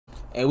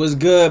It was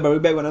good, bro. We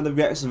back with another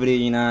reaction video,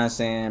 you know what I'm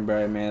saying,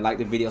 bro, man. Like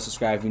the video,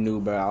 subscribe if you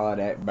new, bro. All of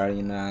that, bro,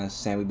 you know what I'm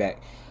saying. We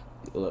back.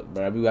 Look,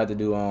 bro, we got to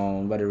do,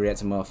 better react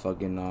to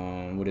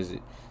motherfucking, what is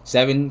it?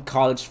 7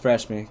 college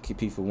freshmen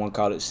compete for 1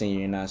 college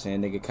senior, you know what I'm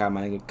saying. Nigga Kai,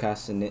 my nigga Kai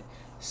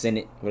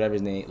Senate, whatever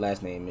his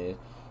last name is.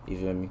 You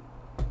feel me?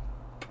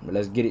 But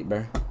let's get it,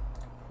 bro.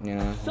 You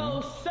know.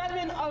 So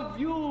 7 of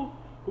you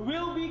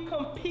will be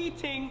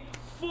competing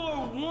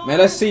for 1 man,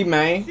 let's see,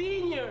 man.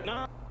 Senior.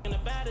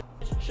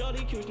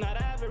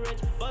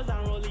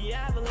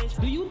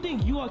 Do you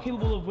think you are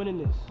capable of winning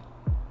this?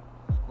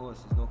 Of course,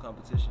 there's no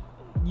competition.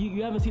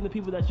 You haven't seen the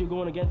people that you're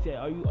going against yet.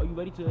 Are you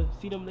ready to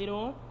see them later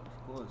on?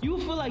 Of course. You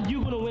feel like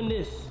you're gonna win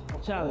this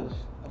challenge?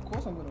 Of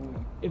course I'm gonna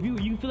win. If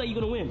you feel like you're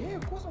gonna win? Yeah,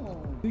 of course I'm gonna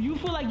win. Do you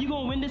feel like you're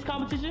gonna win this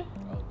competition?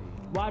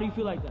 Why do you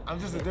feel like that? I'm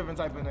just a different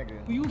type of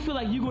nigga. Do you feel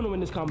like you're gonna win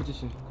this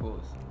competition? Of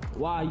course.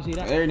 Why you say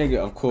that? Every nigga,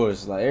 of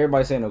course. Like,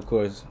 everybody saying of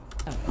course.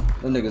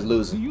 Them niggas Do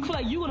losing. you feel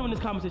like you're gonna win this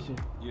competition?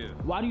 Yeah.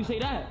 Why do you say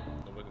that?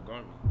 Nobody could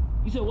guard me.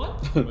 You said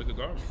what? Nobody could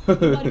guard me.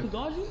 Nobody could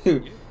guard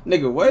you?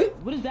 Nigga, what?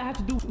 What does that have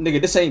to do?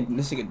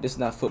 Nigga, this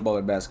not football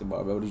or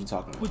basketball, bro. What are you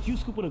talking about? With you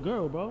scooping a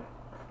girl, bro?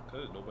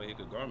 Cause nobody here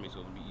could guard me,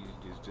 so it'd be easy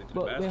to just get to the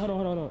Bro, basket. wait, hold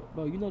on.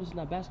 Bro, you know this is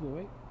not basketball,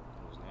 right?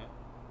 No, it's not.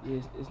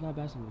 Yeah, it's not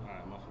basketball.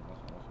 Alright, my fault.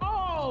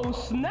 Oh,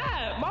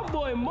 snap! My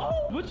boy Mo,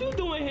 what you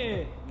doing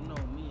here? You know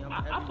me,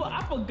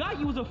 I forgot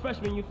you was a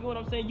freshman, you feel what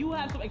I'm saying? You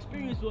have some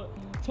experience with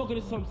talking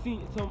to some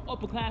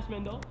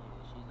upperclassmen, though.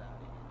 She's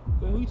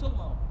out. Wait, who you talking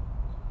about?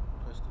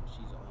 Crystal,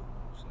 she's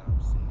almost now. I'm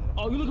seeing it.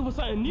 Oh, you looking for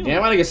something new?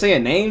 Damn, my nigga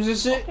saying names and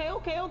shit.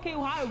 Okay.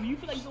 Well, how, you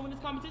feel like you're gonna win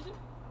this competition?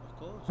 Of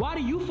course. Why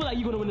do you feel like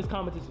you're gonna win this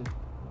competition?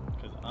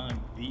 Cause I'm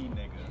the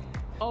nigga.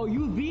 Oh,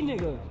 you the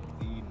nigga.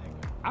 The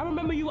nigga. I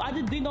remember you, I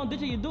just ding dong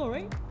ditch at your door,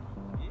 right?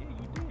 Yeah,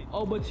 you did.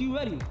 Oh, but you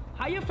ready?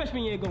 How your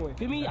freshman year going?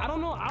 Feel me? I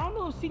don't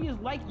know if seniors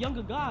like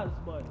younger guys,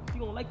 but you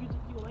gonna like you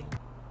gonna like.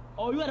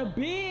 Oh, you got a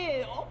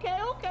beard. Okay.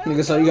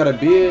 Nigga, so you got a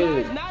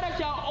beard. Guys, now that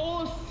y'all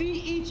all see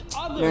each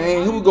other.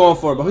 Man, who we going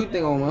for, bro? Who you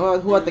think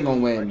on who I think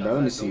gonna win, bro?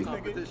 Let me see.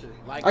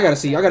 I gotta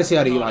see how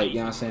they like, you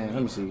know what I'm saying?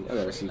 Let me see. I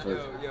gotta see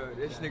first. Yo,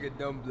 this nigga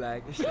dumb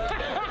black. This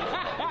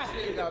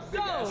nigga got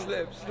big ass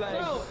lips.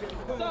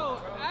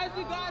 So, as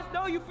you guys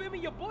know, you feel me?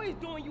 Your boy is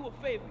doing you a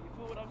favor. You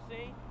feel what I'm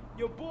saying?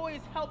 Your boy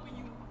is helping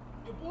you.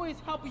 Your boy is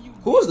helping you.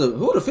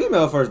 Who the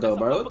female first though,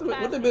 bro?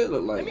 What the bitch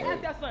look like? Let me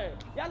ask y'all something.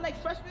 Y'all like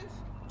freshmen?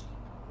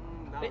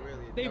 Not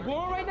really. They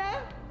born right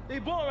now? They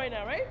born right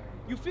now, right?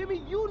 You feel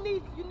me? You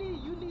need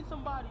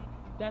somebody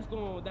that's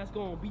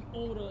gonna be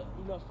older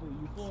enough for you.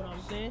 You feel what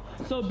I'm saying?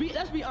 So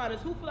let's be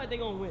honest. Who feel like they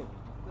gonna win?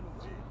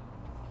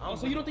 Oh,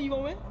 so you don't think you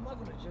gonna win? I'm not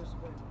gonna just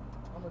win.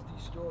 I'm gonna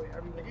destroy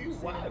everyone.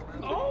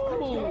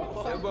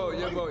 Oh!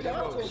 Yo,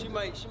 bro. She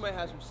might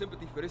have some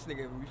sympathy for this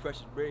nigga and refresh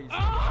his braids. Oh!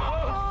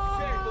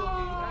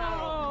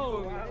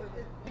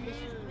 These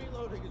 3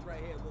 little niggas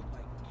right here look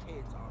like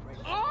kids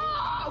already.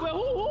 Oh! Wait,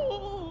 who?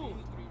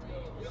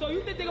 So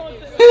you think they gonna?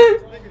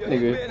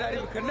 Nigga. They're not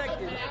even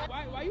connected.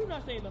 Why you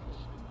not saying nothing?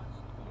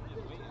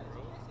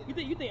 You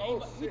think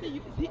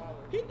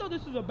he thought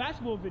this was a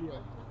basketball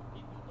video.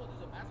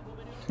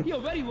 He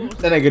already was.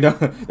 That nigga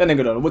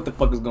don't know what the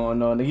fuck is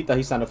going on. Nigga, he thought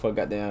he signed up for a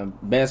goddamn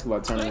basketball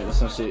tournament or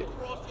some shit.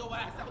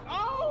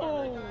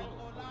 Oh!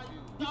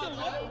 You said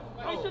what?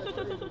 Hey,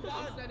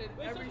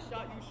 Every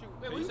shot you shoot.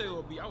 Wait, when you say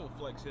Lil B, I will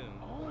flex him.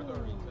 I can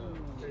already tell.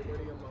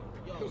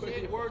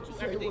 Say word to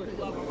everything you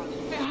love about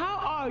this. how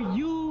are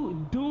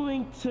you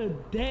doing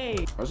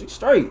today? Oh, she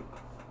straight.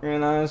 You know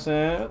what I'm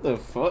saying? What the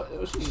fuck?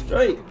 Oh, she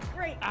straight.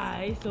 Great.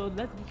 Alright, so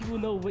let people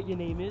know what your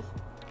name is.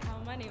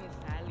 My name is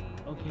Sally.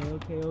 Okay.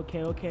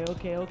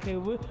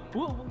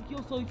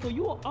 So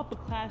you are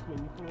upperclassman,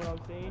 you feel what I'm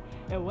saying?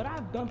 And what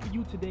I've done for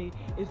you today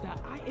is that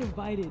I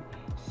invited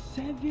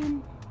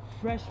 7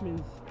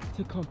 freshmen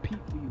to compete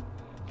for you.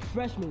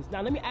 Freshmen.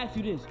 Now let me ask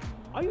you this: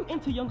 are you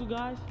into younger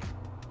guys?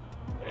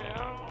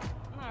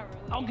 Not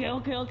really.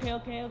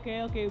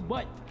 Okay.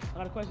 But I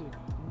got a question.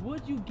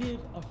 Would you give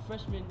a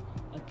freshman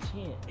a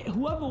chance?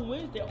 Whoever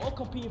wins, they're all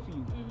competing for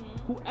you.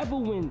 Whoever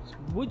wins,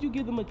 would you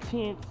give them a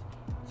chance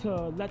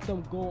to let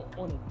them go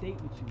on a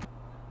date with you?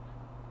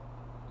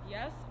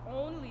 Yes,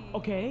 only.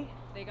 Okay.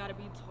 They gotta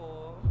be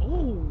tall.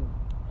 Oh.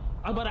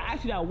 I'm about to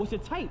ask you that. What's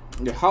your type?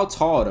 Yeah, how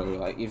tall though?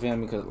 Like, you feel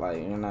me? Cause like,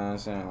 you know what I'm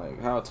saying? Like,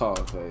 how tall,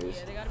 please?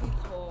 Yeah, they gotta be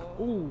tall.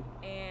 Ooh.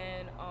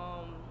 And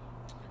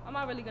I'm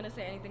not really gonna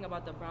say anything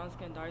about the brown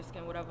skin, dark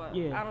skin, whatever.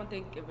 Yeah. I don't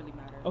think it really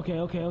matters.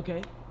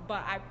 Okay.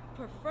 But I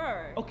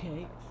prefer.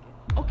 Okay.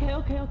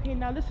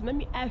 Now listen, let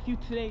me ask you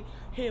today.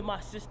 Hey, my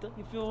sister,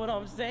 you feel what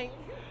I'm saying?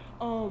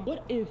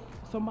 What if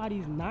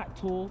somebody's not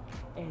tall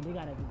and they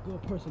got a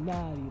good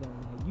personality though?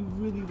 Like, you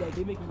really like,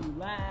 they making you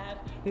laugh,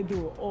 they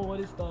doing all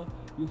this stuff.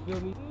 You feel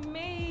me?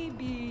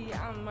 Maybe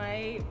I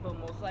might, but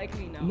most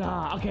likely no.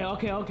 Nah. Okay. All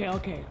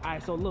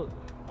right. So look,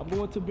 I'm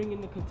going to bring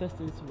in the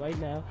contestants right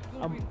now.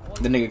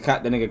 The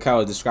nigga Kyle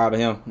was describing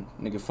him.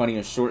 Nigga funny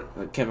and short,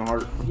 like Kevin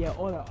Hart. Yeah,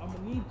 order. I'm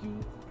gonna need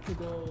you to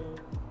go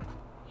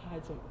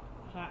hide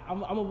I'm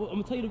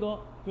gonna tell you to go.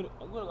 I'm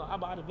gonna go. How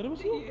about the vending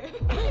machine?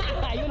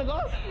 Yeah. You wanna go?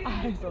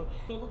 Alright, so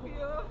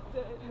go.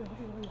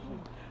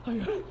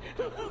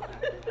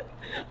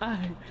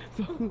 Alright,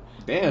 so.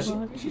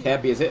 Damn, she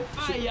happy as hell.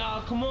 Alright,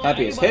 y'all, come on.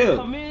 Happy as Everybody hell.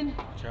 Come in.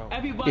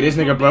 Everybody Hey, this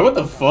nigga, come bro, in. what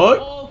the fuck?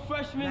 All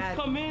freshmen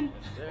come in.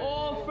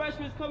 All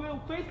freshmen come in.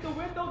 Face the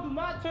window. Do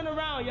not turn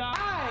around, y'all.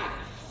 Alright,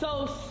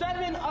 so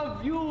 7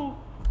 of you.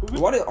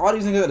 Why did all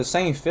these niggas have the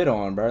same fit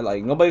on, bro?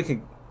 Like nobody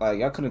could, like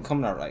y'all couldn't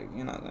come out, like,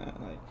 you know what I'm saying?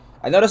 Like,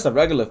 I know that's a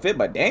regular fit,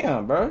 but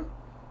damn, bro.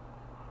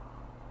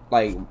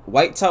 Like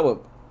white top with,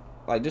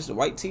 like just a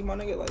white tee, my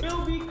nigga. Like,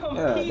 We'll be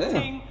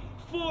competing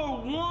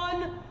for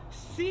one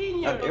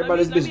senior.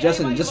 Everybody's bitch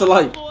dressing just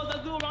alike. Let's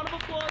do a round of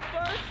applause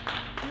first.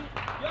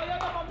 Yo,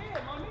 my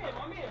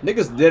man.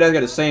 Niggas did got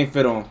the same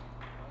fit on. See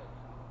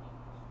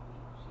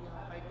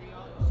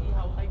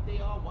how hype they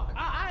are.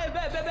 I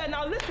bet.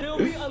 Now listen, there'll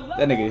be a level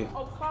That nigga.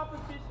 of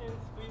competitions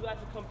for you guys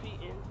to compete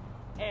in,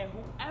 and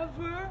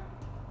whoever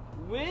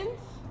wins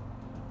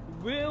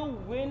will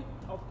win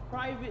a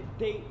private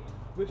date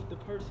with the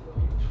person.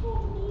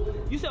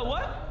 You said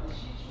what?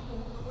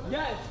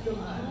 Yes, the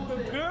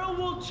girl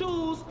will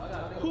choose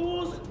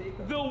who's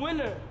the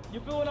winner.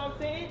 You feel what I'm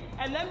saying?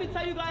 And let me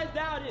tell you guys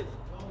how it is.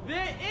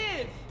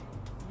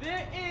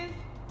 There is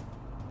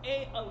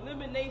a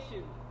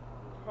elimination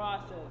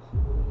process.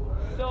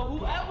 So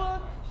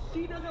whoever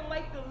she doesn't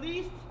like the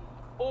least,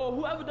 or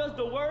whoever does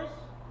the worst,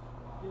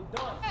 they're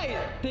done. Hey,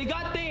 they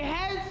got their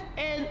heads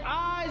and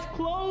eyes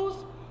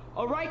closed.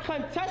 All right,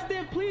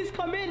 contestant, please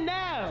come in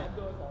now.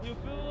 You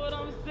feel what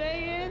I'm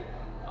saying?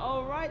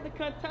 All right, the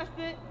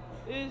contestant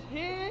is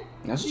here.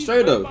 That's She's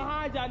straight right up.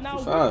 behind y'all. Now,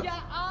 with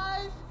your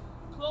eyes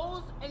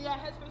closed and your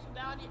heads facing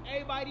down, I need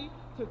everybody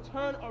to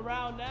turn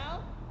around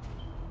now.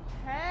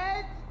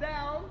 Heads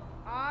down,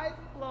 eyes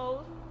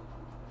closed.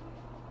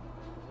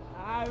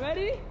 All right,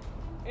 ready?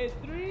 In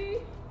 3,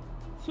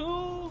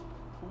 2,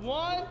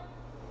 1.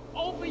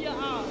 Open your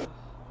eyes.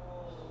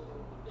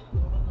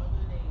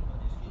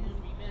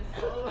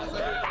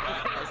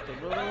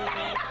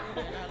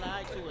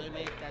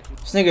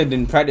 This nigga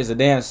didn't practice a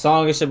damn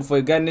song and shit before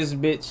he got in this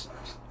bitch.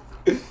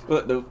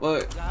 What the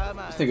fuck?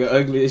 This nigga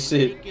ugly as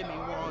shit.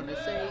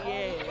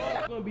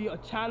 It's gonna be a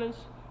challenge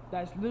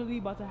that's literally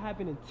about to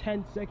happen in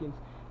 10 seconds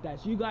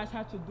that you guys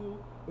have to do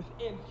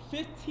within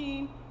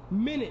 15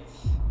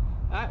 minutes.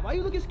 Alright, why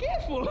you looking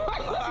scared for? Let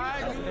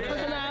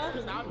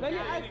me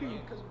ask you,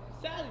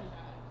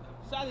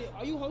 Sally,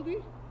 are you hungry?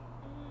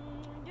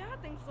 Yeah, I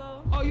think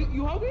so. Oh,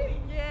 you hungry?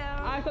 Yeah.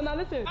 Alright, so now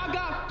listen. I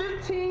got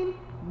 15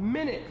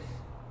 minutes.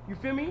 You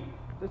feel me?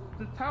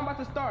 The time about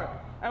to start.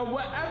 And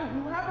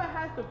whoever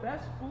has the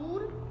best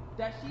food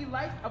that she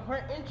likes of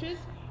her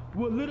interest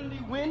will literally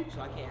win.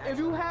 So I can't if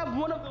you have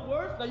one of the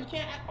worst, now you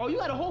can't. Oh, you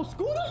got a whole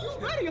scooter? You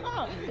ready,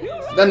 huh? You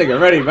ready? That nigga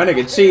ready. My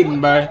nigga cheating,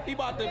 bro. He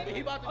about to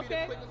be the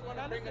quickest one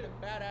to bring her the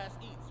badass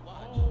eats.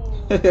 Watch.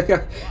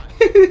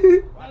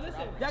 Now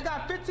listen, y'all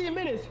got 15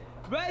 minutes.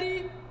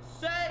 Ready,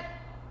 set,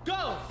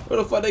 go.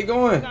 Where the fuck they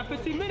going? Got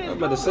 15 minutes. I'm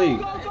about to see.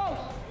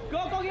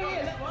 Go, get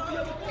in.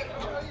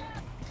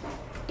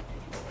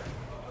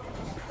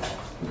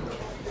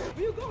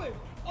 Where you going?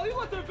 Oh, you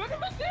want the vending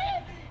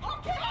machine?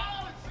 Okay.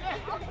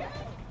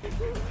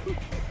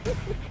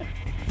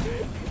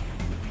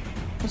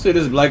 Let's see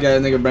this black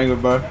ass nigga bring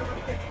it, bro.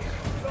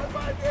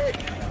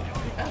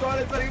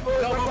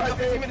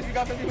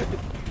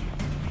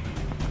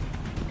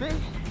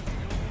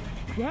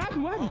 What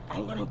happened? I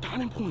don't got no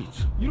dining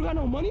points. You don't got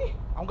no money?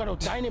 I don't got no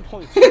dining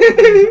points. I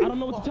don't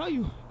know what to tell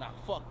you. Nah,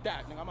 fuck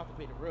that, nigga. I'm about to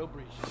pay the real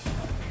bridge.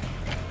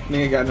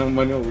 Nigga got no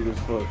money over this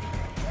fuck.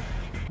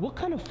 What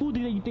kind of food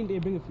do you think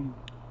they're bringing for you?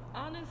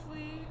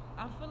 Honestly,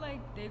 I feel like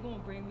they're gonna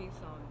bring me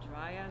some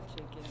dry ass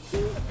chicken.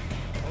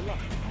 Hold up.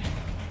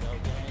 Yo,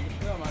 gang, you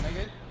feel, my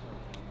nigga?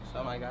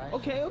 So, my guy.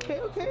 Okay. What's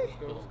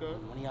good?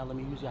 One of y'all let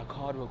me use your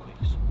card real quick.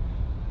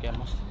 Get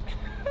Musty.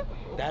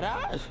 That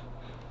ass.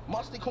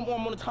 Musty, come on,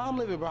 I'm on a time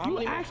limit, bro.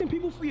 You asking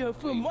people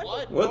for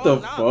money? What the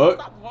fuck?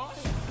 Stop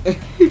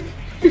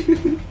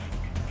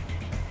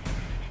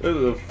What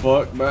the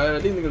fuck, bro?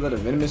 These niggas at a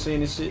vending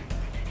machine and shit.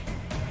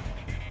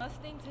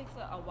 Busting takes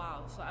a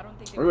while, so I don't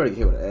think We're ready to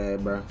hit with an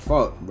ad, bro.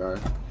 Fuck, bro.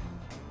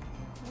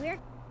 We're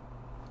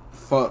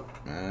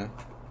Fuck, man.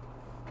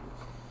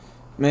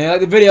 Man,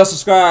 like the video,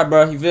 subscribe,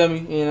 bro. You feel me?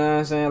 You know what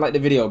I'm saying? Like the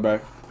video, bro.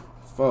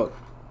 Fuck.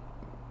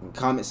 And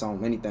comments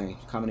on anything.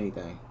 Comment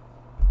anything.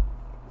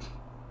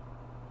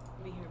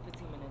 be here in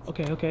 15 minutes.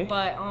 Okay.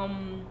 But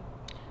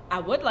I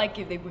would like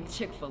if they bring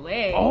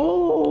Chick-fil-A.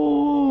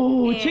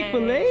 Oh, Yeah.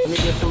 Chick-fil-A? Let me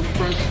get some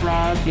French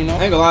fries, you know?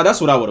 I ain't gonna lie, that's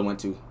what I would've went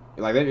to.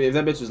 Like, if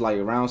that bitch was like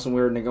around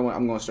somewhere, nigga,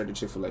 I'm going straight to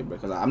Chick-fil-A, bro.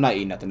 Because I'm not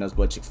eating nothing else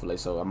but Chick-fil-A,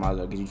 so I might as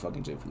well get you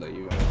fucking Chick-fil-A.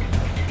 You know?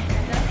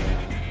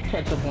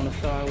 Ketchup on the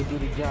side would do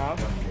the job.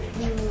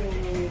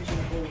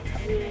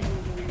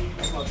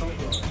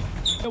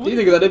 You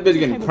think that bitch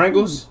getting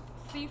Pringles?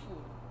 Seafood.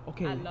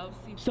 Okay. I love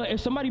seafood. So if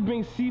somebody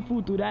brings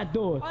seafood through that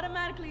door,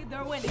 Automatically,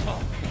 they're winning.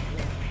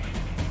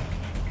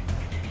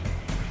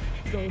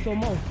 so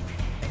Mo.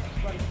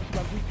 That's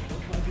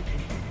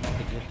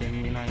a good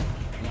thing, you know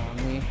what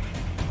I mean?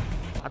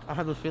 I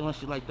have a feeling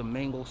she like the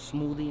mango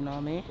smoothie, you know what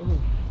I mean?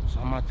 So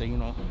I'm about to, you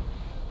know,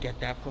 get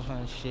that for her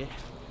and shit.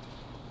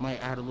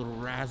 Might add a little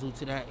razzle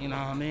to that, you know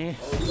what I mean?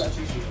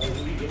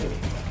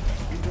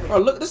 Bro,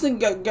 look, this thing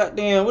got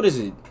goddamn, what is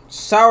it?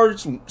 Sour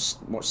worm?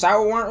 What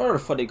the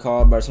fuck they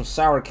call it, bro? Some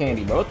sour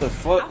candy, bro. What the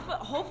fuck?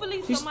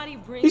 Hopefully somebody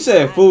brings. He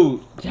said that.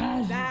 food.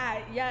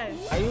 That,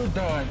 yes. How you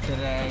doing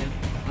today?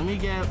 Let me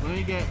get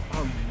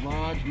a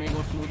large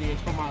mango smoothie.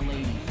 It's for my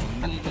lady.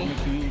 So you think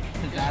she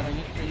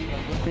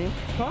like whipped cream?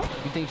 Huh?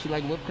 You think she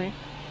like whipped cream?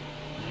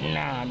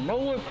 Nah, no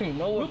whipped cream.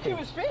 No whipped cream.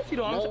 Whipped cream is fancy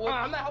though.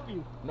 I'm not helping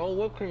you. No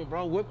whipped cream,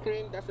 bro. Whipped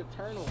cream, that's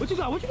eternal. What you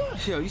got? What you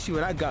got? Yo, you see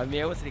what I got,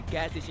 man? I went to the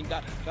gas station,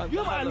 got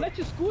You have an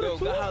electric scooter yo,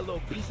 too? got her a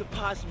little piece of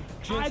pie, some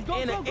drinks,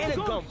 Alright, and a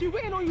gum. She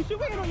waiting on you. She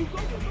waiting on you. Go.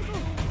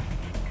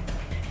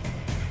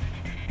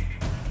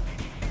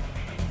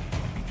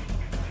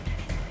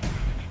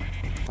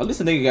 At least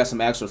the nigga got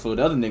some actual food.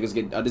 The other niggas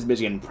get this bitch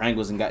getting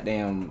Pringles and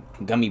goddamn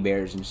gummy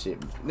bears and shit.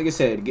 Nigga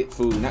said get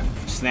food, not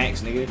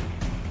snacks, nigga.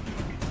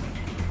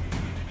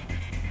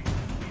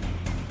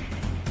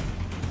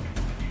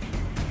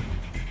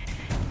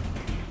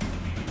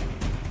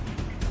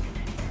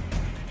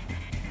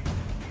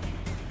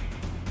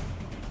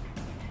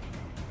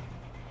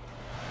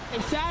 Hey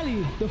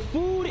Sally, the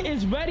food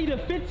is ready. The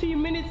 15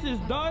 minutes is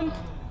done.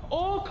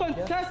 All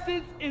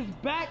contestants is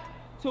back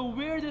to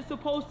where they're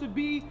supposed to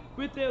be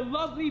with their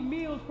lovely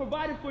meals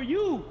provided for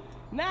you.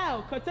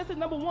 Now, contestant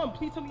number 1,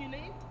 please tell me your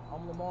name.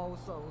 I'm Lamar.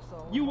 What's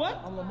up? You what?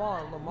 I'm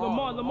Lamar.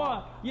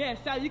 Lamar. Yeah,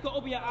 Sally, you can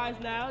open your eyes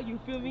now. You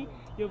feel me?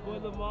 Your boy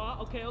Lamar.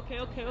 Okay.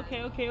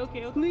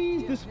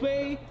 Please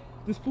display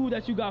this food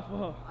that you got for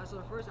her. Alright,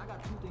 so first I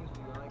got 2 things for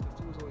you, alright? Because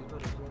 2 is always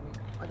better, feel me?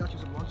 I got you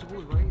some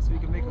Lunchables, right? So you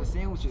can make us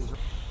sandwiches.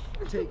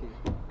 Take it.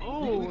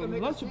 Oh, We can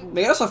make us Lunchable.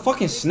 Nigga, that's a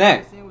fucking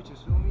snack. Sandwiches,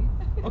 feel me?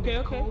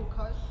 Okay. Cold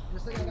cut.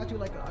 Just like I got you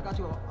like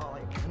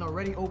an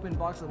already open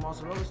box of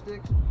mozzarella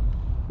sticks.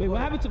 Wait, what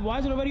happened to? Why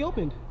is it already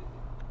opened?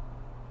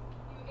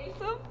 You ate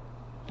some?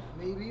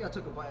 Maybe I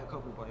took a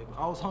couple bites.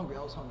 I was hungry.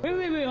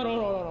 Wait, hold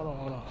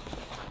on.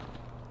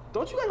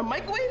 Don't you gotta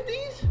microwave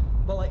these?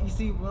 But like you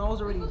see, when I was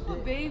already This is for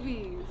dead,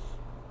 babies.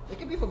 it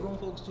could be for grown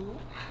folks too.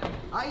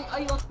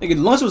 Nigga,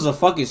 lunch was a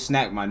fucking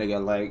snack, my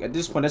nigga. Like, at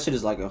this point, that shit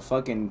is like a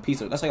fucking piece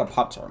of, that's like a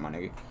Pop-Tart, my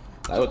nigga.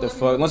 Like, what the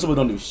fuck? Lunchables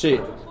don't do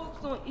shit.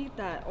 Folks don't eat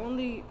that.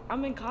 Only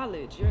I'm in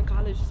college. You're in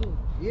college too.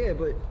 Yeah,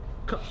 but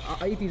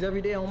I eat these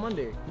every day on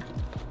Monday.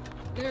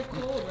 They're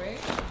cold, right?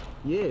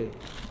 Yeah.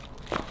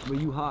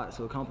 But you hot,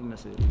 so it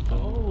compliments it.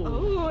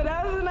 Oh,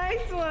 that was a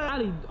nice one.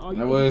 Sally, are you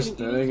That was,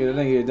 eating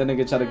that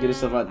nigga try to get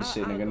himself out the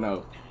shit, nigga,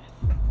 no.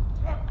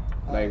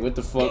 Like, what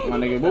the fuck, my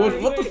nigga?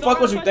 What the fuck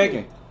was you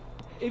thinking?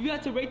 If you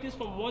had to rate this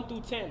from 1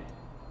 through 10,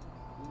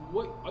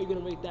 what are you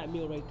gonna rate that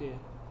meal right there?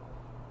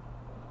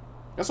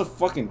 That's a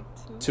fucking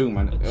 2,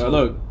 man.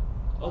 Look,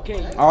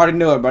 Okay. I already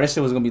knew it, bro. This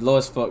shit was gonna be low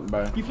as fuck,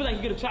 bro. You feel like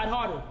you could have tried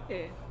harder?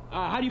 Yeah.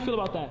 How do you feel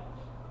about that?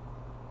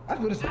 I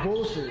feel it's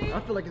bullshit. I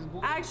feel like it's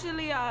bullshit.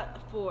 Actually,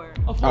 4.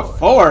 A 4. A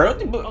 4?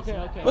 Okay.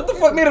 What the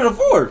fuck made it a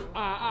 4?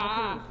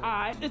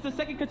 Alright. It's the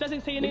second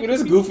contestant. Say your name. Nigga,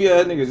 this goofy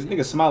ass nigga. This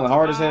nigga smiling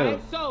hard as hell.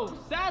 Alright, so,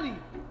 Sally,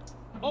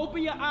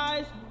 open your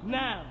eyes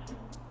now.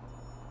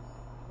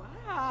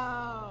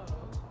 Wow.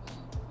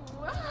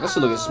 That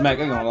shit looking smack,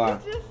 I ain't gonna lie.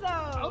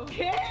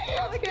 Okay.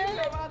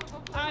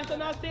 Alright, so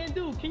now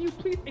Sandu, can you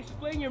please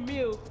explain your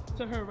meal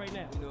to her right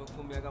now? You know,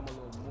 for me, I got my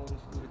little motor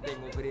scooter thing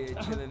over there,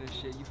 chilling and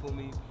shit. You feel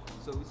me?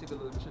 So we took a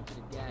little trip to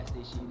the gas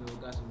station. You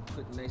know, got some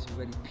quick, nice and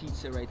ready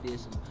pizza right there,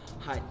 some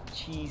hot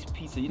cheese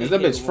pizza. You know, Is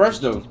that bitch fresh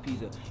though?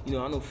 Pizza. You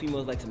know, I know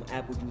females like some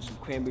apple juice, some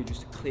cranberry juice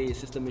to clear your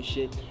system and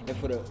shit. And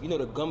for the, you know,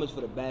 the gum is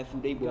for the bad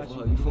food they bought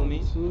for her. You feel me?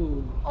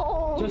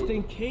 Just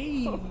in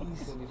case. You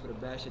feel me? For the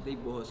bad shit they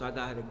bought her, so I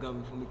got her the gum.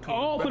 You feel me? Clean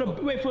Oh, her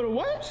breath up. for the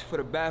what? For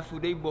the bad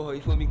food they bought her.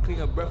 You feel me? Clean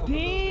her breath up.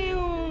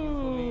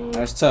 Damn.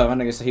 That's tough. My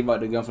nigga said he bought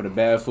the gun for the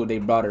bad food they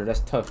brought her. That's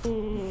tough.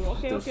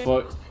 Okay. The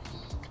fuck?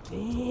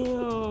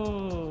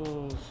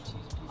 Damn.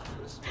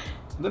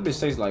 That bitch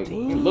tastes like, it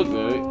look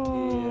good.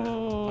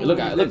 It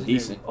look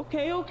decent.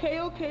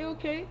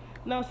 Okay.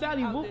 Now,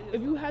 Sally,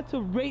 if you had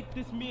to rate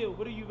this meal,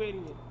 what are you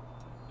rating it?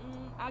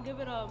 I'll give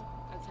it a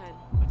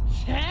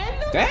 10.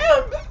 10?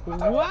 Damn!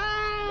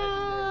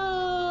 Wow!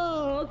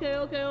 Okay.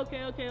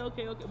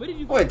 Where did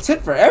you go? Wait, 10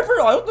 forever?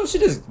 Like, what the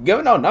shit just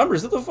giving out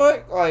numbers? What the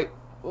fuck? Like,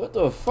 what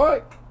the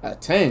fuck? At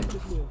 10.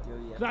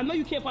 Cause I know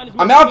you can't find this.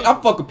 I mean,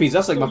 I'm fucking pizza.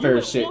 That's like So my you favorite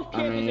were shit. off I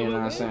mean, campus you know and what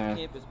I'm went saying?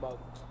 Campus about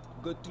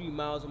good 3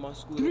 miles on my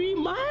scooter. 3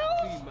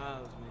 miles? 3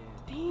 miles,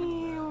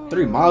 man. Damn.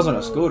 3 miles on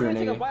a scooter,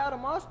 Take a nigga. bite out of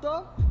my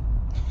stuff.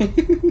 Good,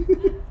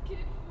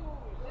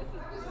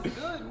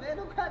 man.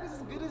 Them crackers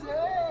is good as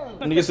hell.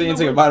 Nigga say you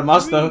take a bite of my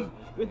stuff.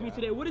 With me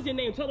today. What is your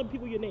name? Tell the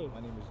people your name.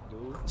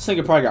 This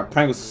nigga probably got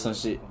Pringles or some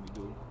shit.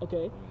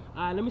 Okay.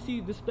 Alright, let me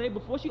see. Display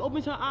before she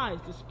opens her eyes.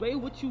 Display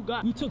what you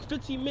got. You took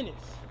 15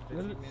 minutes.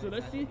 So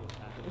let's see.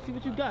 Let's see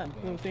what you got. You know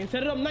what I'm saying?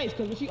 Set it up nice,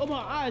 because when she opens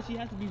her eyes, she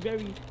has to be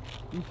very.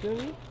 You feel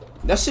me?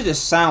 That shit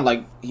just sound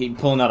like he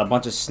pulling out a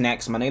bunch of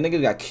snacks, my nigga.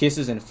 Nigga got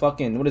kisses and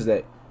fucking, what is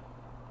that?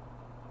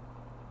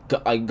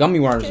 Like gummy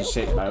worms and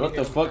shit. Like, what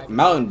the fuck?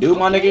 Mountain Dew,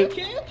 my nigga?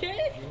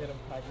 Okay.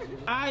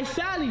 Alright,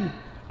 Sally,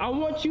 I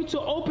want you to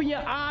open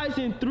your eyes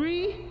in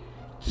 3,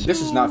 2,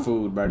 This is not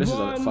food, bro. This is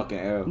a 1, fucking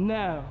L.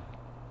 now.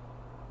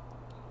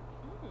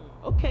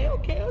 Okay.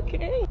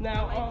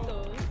 Now, Like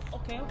those.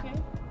 okay.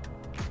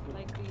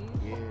 Like these.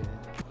 Yeah.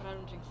 But I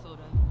don't drink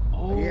soda.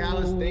 Oh. Yeah, I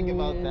was thinking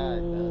about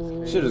that. That's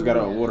crazy. Shit just got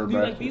out of water, Do you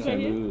bro. like these Can't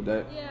right here? do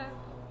that. Yeah.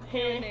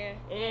 Here and there.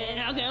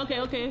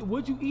 Yeah, okay.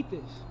 Would you eat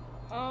this?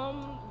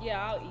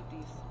 Yeah, I'll eat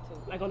these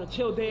too. Like on a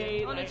chill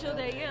day? On a like- chill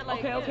day, yeah.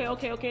 Like,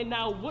 Okay.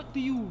 Now, what do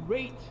you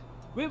rate?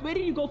 Where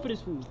did you go for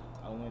this food?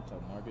 I went to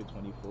Market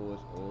 24,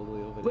 it's all the way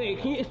over there. Wait,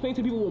 can you explain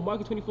to people what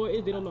Market 24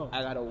 is? They don't know.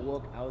 I gotta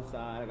walk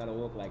outside. I gotta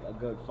walk like a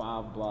good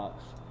 5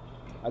 blocks.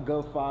 A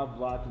good 5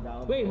 blocks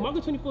down. Wait, there.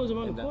 Market 24 is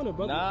around And the then- corner,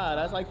 brother. Nah,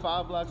 that's like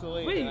 5 blocks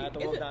away. Wait, Then I have to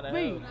is walk it- down the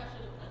wait. hill.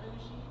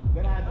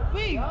 Then I have to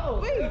Wait.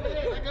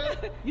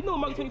 You know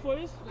what Market 24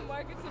 is?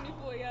 Market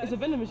 24, yeah. It's a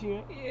vending machine,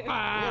 right? Yeah.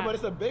 Ah. Yeah, but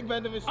it's a big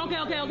vending machine. Okay.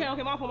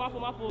 My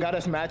fault. Got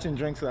us matching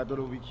drinks, so I thought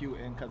it would be cute,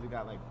 and because we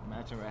got like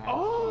matching red hats.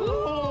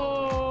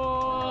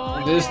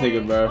 Oh. This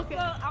nigga, bro. So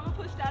I'm gonna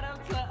push that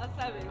up to a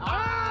 7.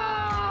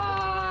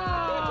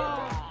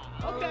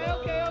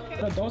 Okay.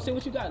 Bro, don't say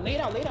what you got. Lay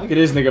it out. Look at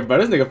this nigga, bro.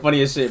 This nigga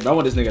funny as shit, bro. I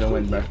want this nigga to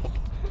win, bro.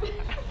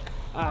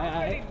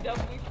 Alright.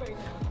 Definitely free.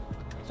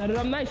 Set it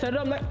up nice.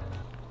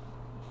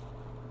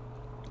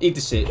 Eat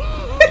the shit.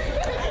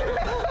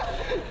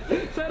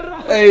 Set it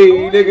up. Hey, I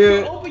want you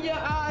nigga. to open your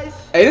eyes.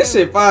 Hey, this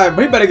shit fire,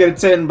 but he better get a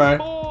 10, bro.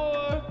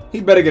 4. He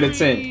better get a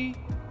 10. 3,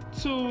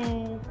 2,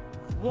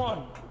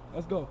 1.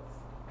 Let's go.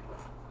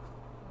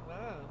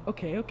 Wow.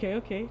 Okay.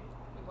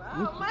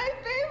 Wow, my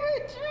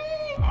favorite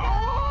drink.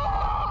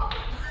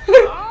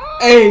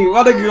 Hey,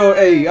 my nigga go,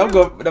 hey, I'm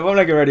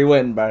nigga ready to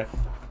win, bro.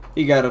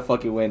 He gotta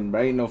fucking win,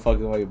 bro. Ain't no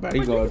fucking way, bro. He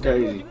going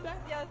crazy.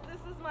 Yes, this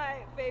is my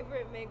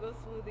favorite mango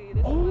smoothie.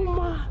 This Oh is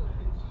my.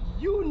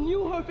 You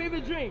knew her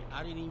favorite drink.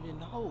 I didn't even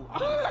know.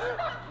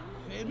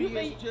 Maybe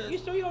it's You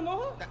just, sure you don't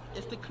know her?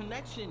 it's the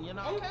connection, you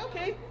know?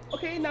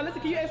 Okay, now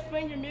listen, can you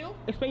explain your meal?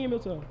 Explain your meal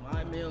to her.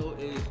 My meal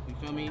is, you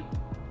feel me?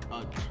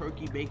 A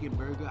turkey bacon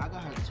burger. I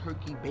got her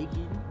turkey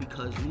bacon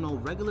because you know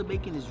regular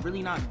bacon is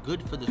really not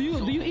good for the. Do you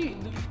soul. eat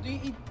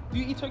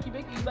turkey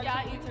bacon? You like Yeah,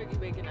 I turkey eat turkey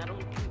bacon. I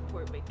don't eat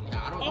pork bacon.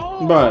 Yeah, I don't.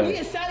 Oh, But- he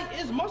is Sally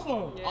is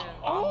Muslim. Yeah.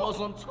 I'm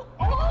Muslim too.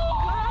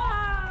 Wow.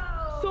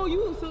 So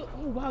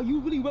wow, you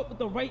really went with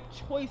the right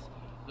choice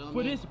Feel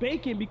for me? this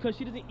bacon because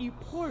she doesn't eat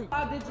pork.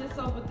 I did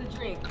yourself with the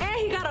drink. And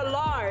he got a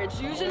large.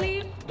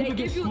 Usually they People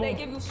get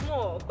give you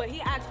small, but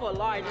he asked for a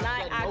large and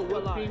I asked for a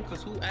large.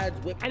 Because who adds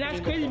whipped And that's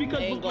cream crazy with the because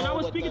mango when I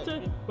was with speaking the-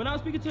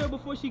 to her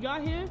before she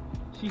got here,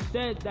 she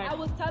said that I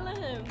was telling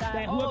him that,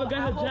 that whoever got I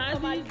her hope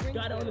somebody jazzy drinks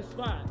got it on the this.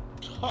 spot.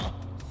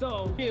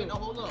 So Hey, no,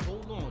 hold on.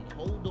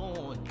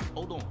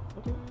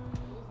 Okay.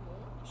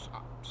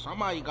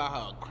 Somebody got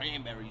her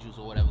cranberry juice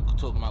or whatever,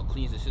 talking about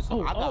cleans and shit.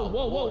 So I got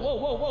whoa.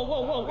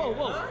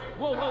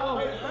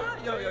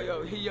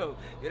 Yo,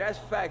 that's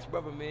facts,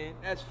 brother, man.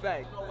 That's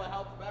facts. You know what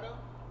helps better?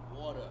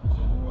 Water.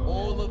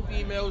 All the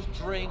females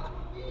drink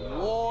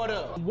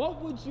water.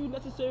 What would you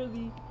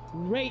necessarily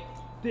rate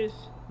this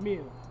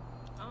meal?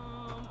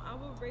 I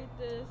would rate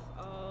this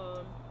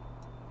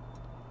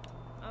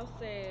I'll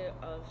say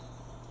a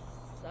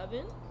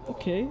 7.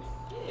 Okay.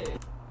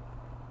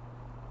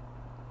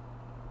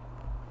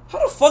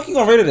 How the fuck you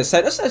gonna rate it a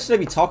 7? That's that shit they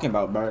be talking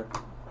about, bro.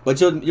 But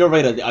you'll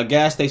rate a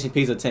gas station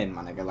pizza 10,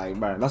 my nigga. Like,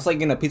 bro, that's like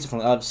getting a pizza from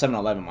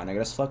 7-Eleven, my nigga.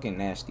 That's fucking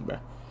nasty, bro.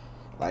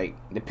 Like,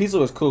 the pizza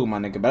was cool, my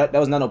nigga, but that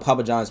was not no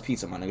Papa John's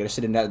pizza, my nigga. That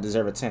shit did not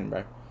deserve a 10,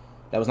 bro.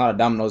 That was not a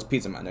Domino's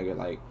pizza, my nigga.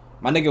 Like,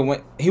 my nigga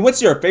went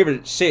to your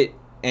favorite shit,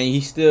 and he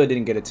still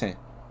didn't get a 10.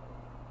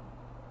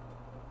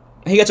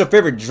 He got your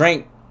favorite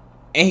drink,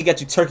 and he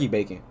got you turkey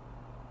bacon.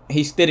 And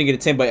he still didn't get a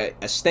 10, but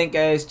a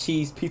stank-ass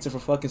cheese pizza for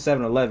fucking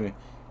 7-Eleven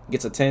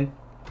gets a 10?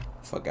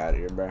 Fuck out of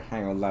here, bro. I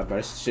ain't gonna lie, bro.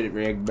 This shit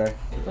rigged, bro.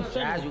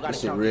 Jazz, you gotta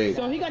This shit count rigged.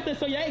 So he got the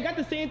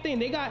same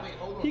thing. He got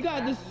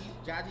this.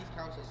 Jazzy's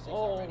counts as 6 Oh.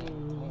 already. The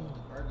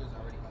burger's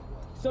already like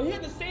what? So he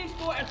had the same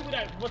score as people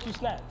that brought you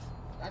snacks.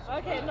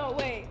 Okay, no,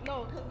 wait.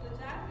 No, because the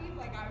Jazzies,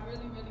 like, I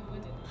really win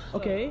it. So,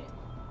 Okay.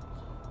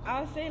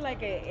 I'll say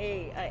like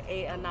a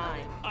 8, a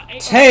 9.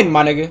 10,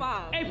 my nigga.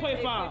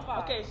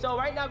 8.5. Okay, so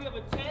right now we have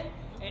a 10,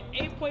 an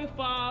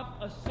 8.5,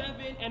 a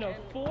 7, and a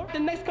 4. The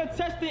next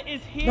contestant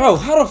is here. Bro,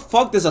 how the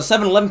fuck does a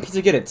 7-Eleven pizza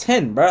get a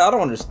 10, bro? I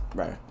don't understand,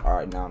 bro.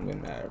 Alright, now I'm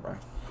getting mad, bro.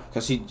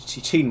 Because she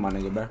cheating, my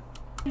nigga, bro.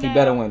 He Now,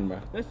 better win, bro.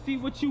 Let's see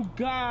what you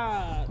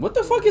got. What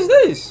the fuck is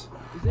this?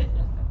 Is it?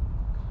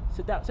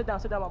 Sit down,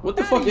 my boy. What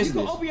the fuck is you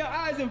can this? open your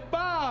eyes in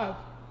 5,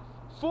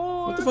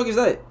 4, What the fuck is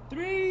that?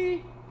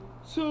 3,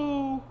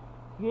 2,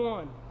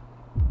 1.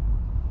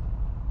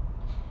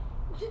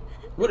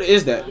 What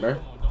is that, bro?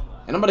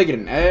 And I'm about to get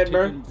an ad,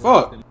 bro.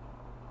 Fuck.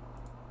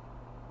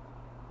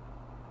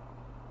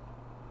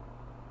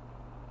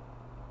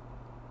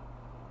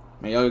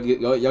 Man, y'all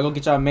go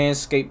get y'all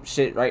Manscaped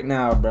shit right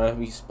now, bro.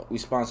 We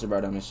sponsored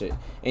by them and shit.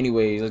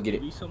 Anyways, let's get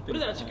it. What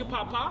is that, a chicken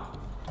pot pop?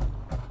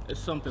 It's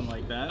something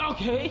like that.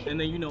 Okay. And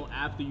then you know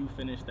after you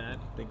finish that,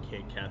 the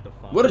Kit Kat, the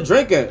fire. What a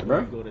drink at,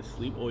 bro? You go to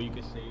sleep, or you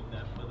can save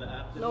that for the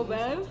afternoon. No,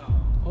 Bev?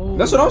 Oh.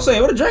 That's what I'm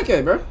saying. What a drink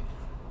at, bro?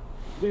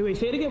 Wait,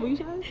 say it again. What you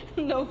said?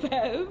 No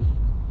Bev.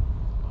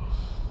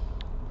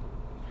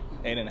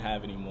 They didn't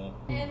have any more.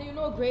 And you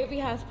know gravy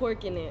has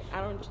pork in it.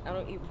 I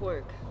don't eat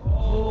pork.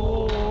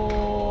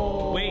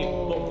 Oh. Wait,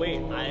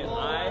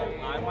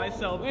 I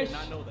myself did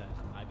not know that.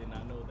 I did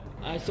not know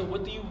that. All right, so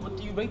what do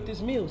you rate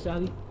this meal,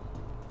 Sally?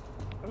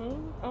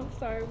 I'm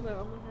sorry, but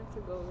I'm gonna have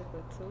to go with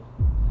a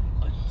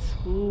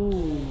 2.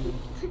 Ooh.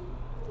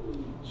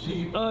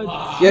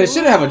 Yeah, they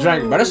shouldn't have a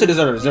drink, bro. That shit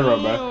deserves a 0,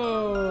 bro.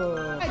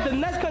 Alright, the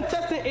next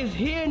contestant is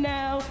here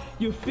now.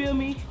 You feel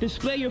me?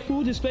 Display your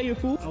food. Display your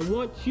food. I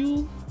want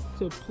you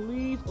to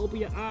please open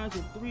your eyes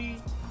in 3,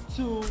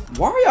 2.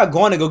 Why are y'all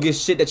going to go get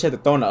shit that you have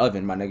to throw in the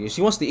oven, my nigga?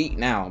 She wants to eat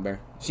now, bro.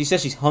 She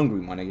says she's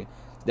hungry, my nigga.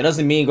 That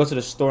doesn't mean go to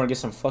the store and get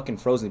some fucking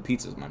frozen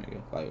pizzas, my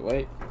nigga. Like,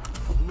 wait.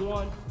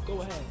 1,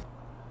 go ahead.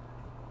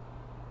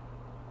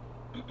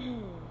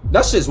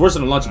 That shit's worse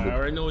than a I Lunchable.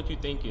 already know what you're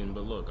thinking,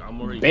 but look, I'm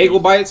already Bagel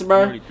bites,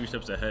 bro? I'm already 3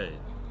 steps ahead.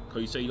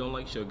 Cause you say you don't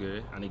like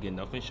sugar, I didn't get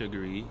nothing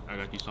sugary. I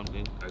got you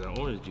something. I got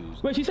orange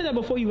juice. Wait, she said that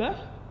before you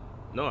left?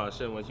 No, I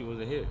said when she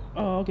wasn't here.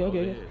 Oh, okay.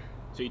 Yeah.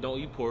 So you don't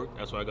eat pork,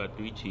 that's why I got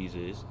 3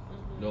 cheeses.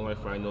 You don't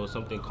like fried, no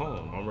something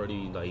calm. I'm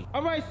already like.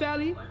 All right,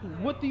 Sally.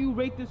 What do you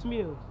rate this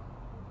meal?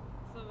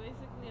 So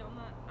basically,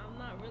 I'm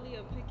not really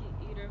a picky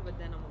eater, but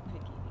then I'm a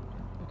picky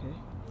eater. Okay.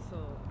 So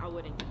I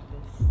wouldn't eat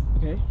this.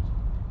 Okay.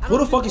 I Who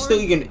the don't fuck do is still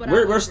orange, eating? but I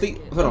We're will still.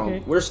 drink it. Hold Okay.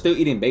 on. We're still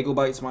eating bagel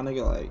bites, my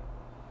nigga. Like,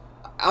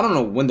 I don't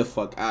know when the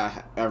fuck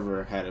I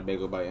ever had a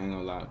bagel bite. I ain't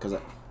gonna lie,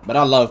 but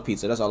I love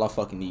pizza. That's all I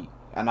fucking eat,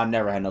 and I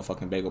never had no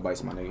fucking bagel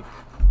bites, my nigga.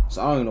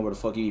 So I don't even know where the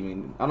fuck you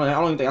even. I don't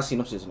even think I seen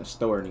them shits in the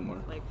store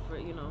anymore. Like for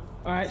All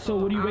right. So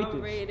what do you rate I'll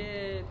this? rate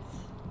it.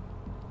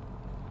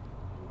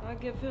 I'll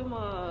give him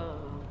a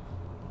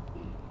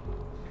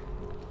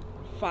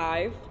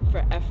 5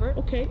 for effort.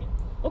 Okay.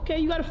 Okay,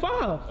 you got a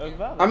 5.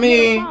 I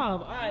mean, You got a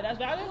 5. All right, that's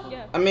valid.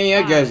 Yeah.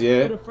 I guess,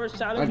 yeah. For the first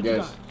challenge, I what you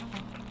guess. got?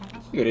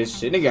 Look at this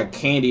shit. They got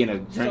candy in a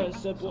drink. Something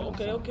simple.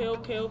 Okay.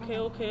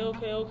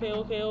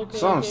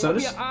 Something, son. Open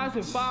This- your eyes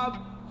in 5,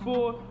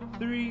 4,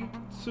 3,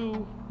 2,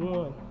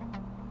 1.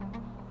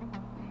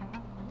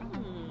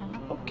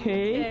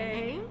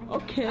 Okay.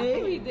 That's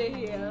what we did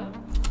here.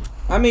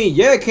 I mean,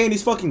 yeah,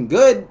 candy's fucking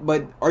good,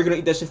 but are you gonna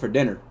eat that shit for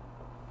dinner?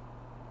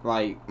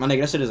 Like, my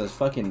nigga, that shit is a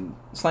fucking.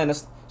 It's like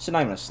that's shit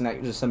not even a snack.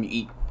 It's just something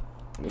you eat.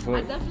 You feel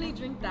I me? definitely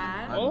drink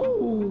that.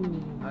 Oh.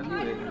 I knew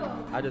it.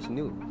 I just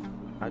knew.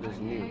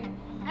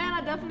 And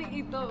I definitely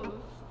eat those.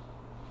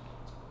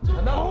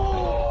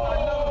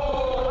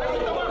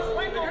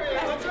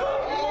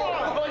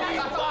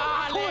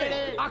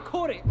 I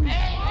caught it.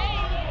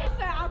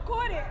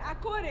 I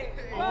caught it.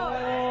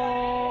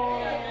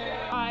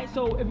 Alright,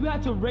 so if you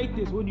had to rate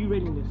this, what are you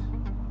rating this?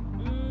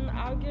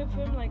 I'll give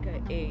him like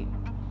an 8.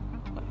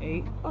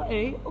 An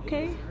 8,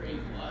 okay.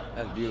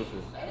 That's beautiful.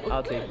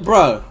 I'll take it.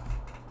 Bruh,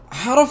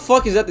 how the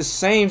fuck is that the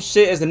same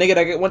shit as the nigga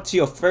that went to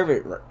your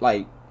favorite,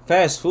 like,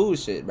 fast food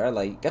shit, bro?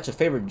 Like, got your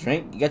favorite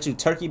drink, you got your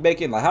turkey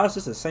bacon. Like, how is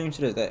this the same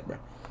shit as that, bro?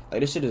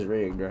 Like, this shit is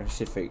rigged, bro. This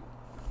shit fake.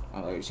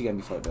 Like, she got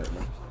me fucked up,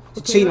 bro.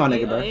 She cheating my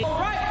nigga, bro.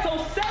 Alright, so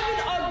 7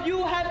 of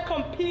you have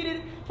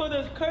competed for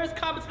the curse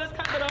competition. Let's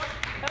clap it up.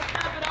 Let's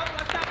clap it up.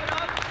 Let's clap it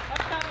up.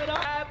 Let's clap it up.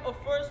 I have a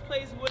first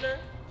place winner.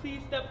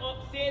 Please step up.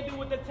 Sandu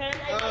with the 10.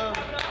 Hey, clap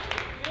it up.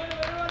 You want to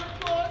round of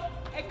applause?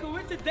 And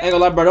coincidentally, Ain't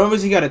gonna lie, bro. The only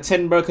reason he got a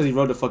 10, bro, because he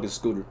rode the fucking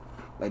scooter.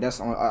 Like, that's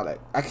on.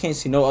 I can't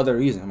see no other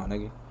reason, my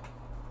nigga.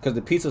 Because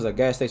the pizza's a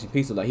gas station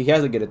pizza. Like, he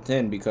has to get a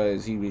 10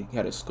 because he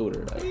had a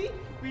scooter. Like,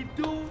 we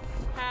do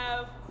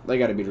have they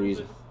gotta be the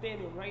reason.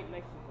 standing right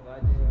next to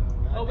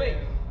him. Oh, wait.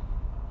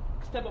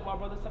 Step up, my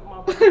brother. Step up,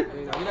 my brother.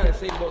 You're not in the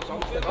same boat, so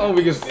I'm stepping. Oh,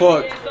 we can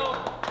fuck. Yeah, so,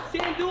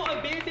 Sandu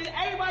advances.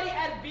 Everybody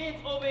advance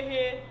over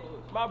here.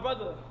 My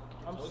brother,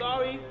 I'm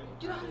sorry,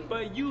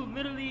 but you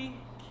literally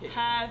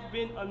have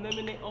been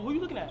eliminated. Oh, who you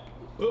looking at?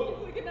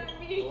 Looking at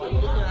me.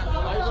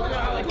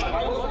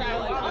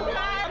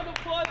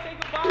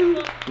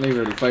 Niggas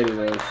already fighting,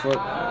 bro. Fuck.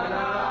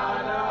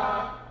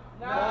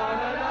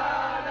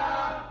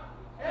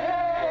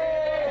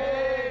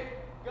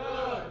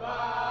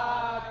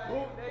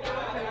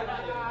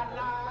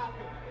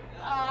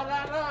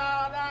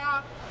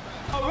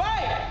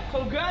 Alright,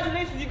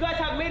 congratulations, you guys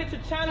have made it to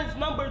challenge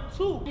number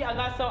 2. I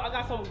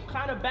got some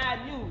kind of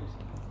bad news.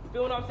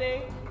 Feel what I'm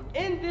saying?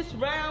 In this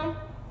round,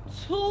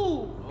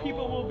 2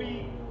 people will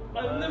be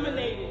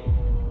eliminated.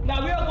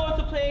 Now we are going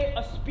to play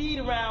a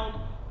speed round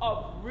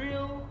of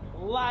real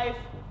life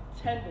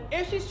tender.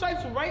 If she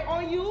strikes right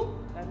on you,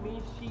 that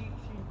means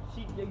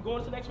you're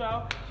going to the next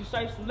round. She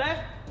strikes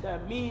left,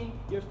 that means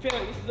you're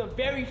failing. This is a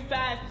very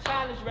fast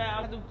challenge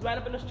round. You have to line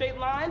up in a straight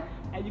line,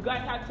 and you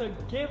guys have to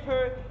give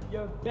her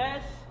your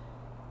best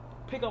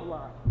pickup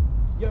line.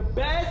 Your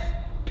best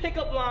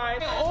pickup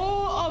line.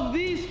 All of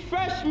these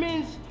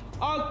freshmen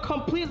are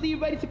completely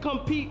ready to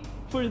compete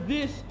for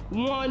this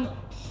one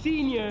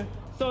senior.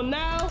 So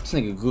now, This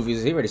nigga goofy.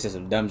 He already said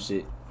some dumb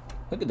shit.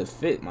 Look at the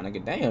fit, my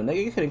nigga. Damn,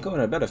 nigga, you couldn't come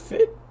in a better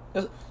fit.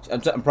 I'm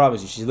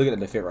promise you, she's looking at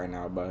the fit right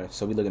now, bro.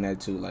 So we looking at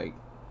it too, like.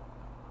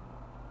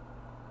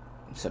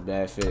 It's a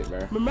bad fit,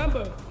 bro.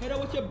 Remember, hit her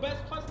with your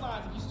best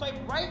punchlines. If you swipe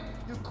right,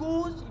 you're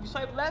cool. If you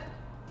swipe left,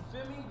 you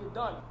feel me? You're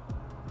done.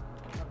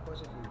 I have a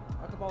question for you.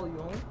 I can follow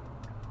you home?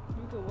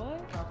 You could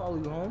what? Can I follow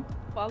you home?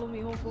 Follow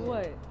me home for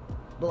what?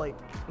 But like,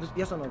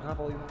 yes or no, can I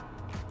follow you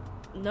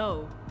home?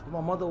 No.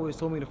 My mother always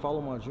told me to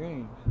follow my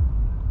dreams.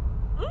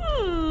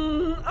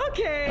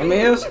 Okay. I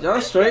mean,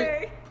 y'all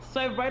straight.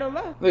 Swipe right or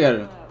left? Look at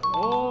her.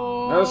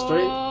 Oh. That was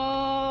straight.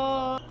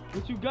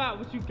 What you got?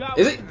 What you got?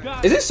 Is what it? You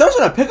got? Is it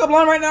searching a pickup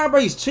line right now,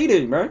 bro? He's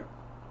cheating, bro.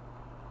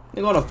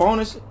 Nigga on the phone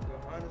and shit. Yo,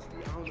 honestly,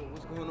 I don't know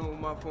what's going on with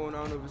my phone. I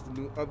don't know if it's the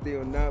new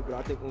update or not, but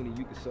I think only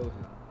you can solve it.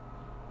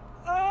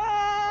 Oh,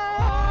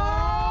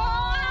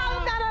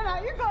 no,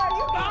 you go.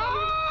 You got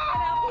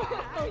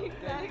it.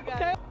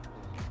 Okay.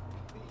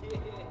 It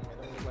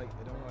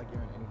don't like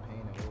you're in any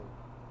pain at all.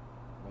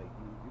 Like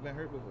you've been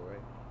hurt before,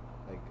 right?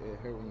 Like it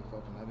hurt when you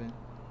fell from heaven.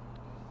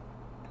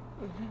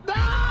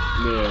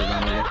 Yeah, my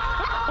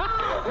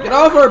nigga. Get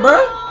off her, bro.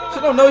 She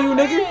don't know you,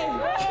 nigga.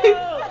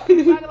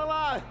 Back of the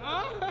line.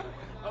 Huh?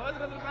 Oh, let's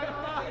go to the back of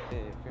the line. Yeah,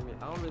 for me,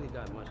 I don't really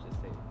got much to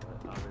say, but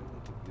I really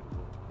think you're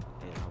beautiful,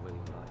 and I really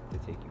would like to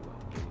take you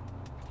out.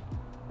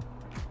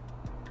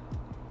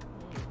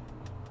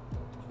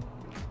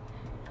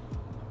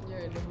 You're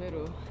in the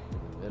middle.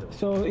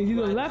 So is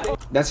either left or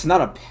That's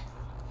not a.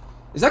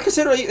 Is that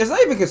considered? Is that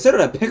even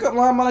considered a pickup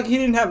line? Man, like he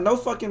didn't have no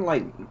fucking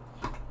like.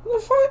 What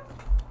the fuck?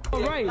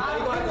 right?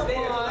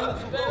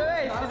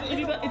 Is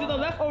it the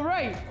left or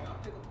right?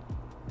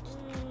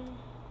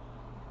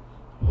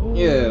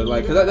 Yeah,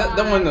 like cause that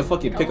wasn't a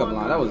fucking pickup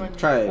line. That was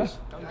trash.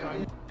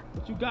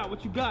 What you got?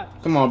 What you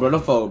got? Come on, bro.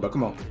 Don't fold, bro.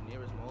 Come on. The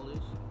nearest mall is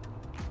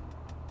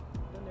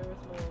The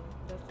nearest mall.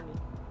 Destiny.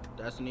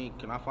 Destiny.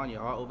 Can I find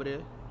your heart over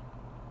there?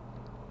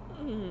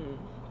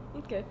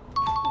 Okay.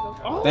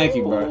 Thank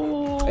you,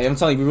 bro. Hey, I'm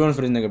telling you, we running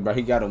for this nigga, bro.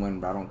 He gotta win,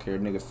 bro. I don't care.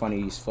 Nigga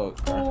funny as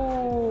fuck, bro.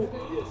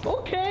 Oh,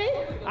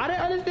 okay. I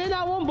didn't understand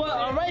that one, but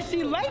alright,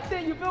 she liked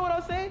it. You feel what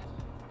I'm saying?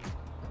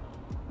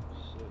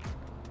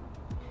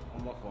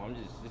 On my phone,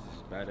 this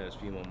is badass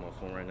female on my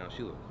phone right now.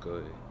 She look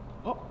good.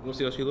 Oh. You wanna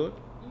see how she look?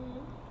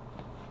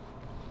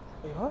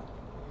 Wait, huh?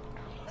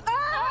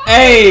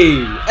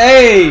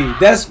 Hey,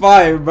 that's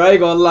fire, bro. I ain't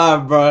gonna lie,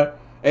 bro.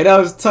 Hey, that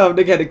was tough.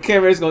 Nigga had the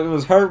camera. It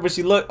was hurt, but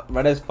she looked.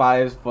 Bro, that's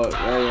fire as fuck.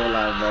 I ain't gonna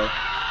lie, bro.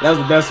 That was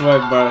the best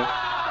one, bro.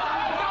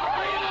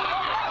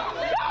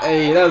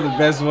 Hey, that was the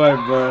best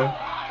one, bro.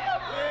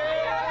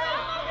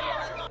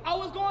 I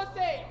was gonna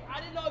say, I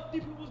didn't know if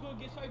people was gonna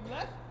get swiped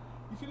left.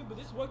 You feel me? But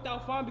this worked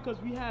out fine because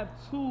we have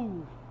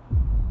two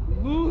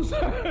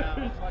losers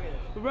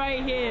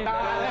right here.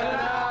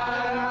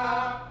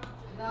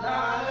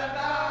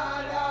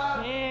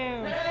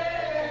 Damn.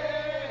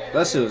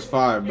 That shit was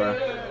fire, bro.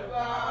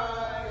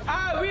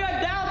 Alright, we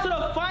are down to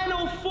the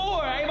final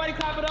four. Everybody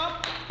clap it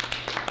up.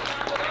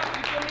 Clap it up.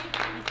 You feel me?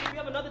 You see, we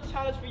have another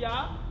challenge for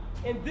y'all.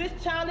 In this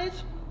challenge,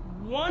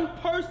 one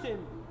person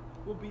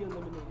will be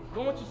eliminated.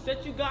 We're going to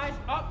set you guys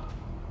up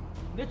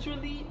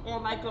literally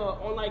on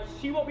like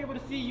she won't be able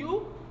to see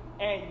you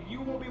and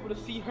you won't be able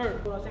to see her.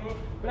 You know what I'm saying?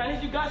 But I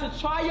need you guys to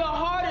try your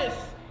hardest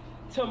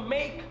to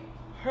make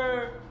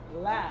her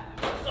laugh.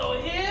 So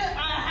here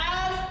I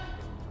have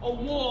a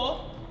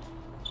wall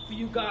for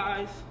you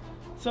guys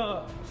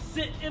to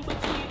sit in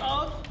between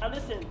of. Now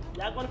listen,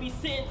 y'all gonna be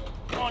sitting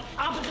on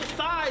opposite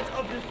sides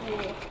of this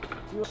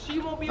wall. She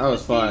won't be able That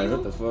was to fire. see you.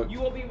 What the fuck?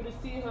 You won't be able to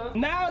see her.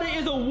 Now there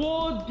is a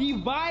wall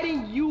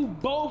dividing you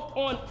both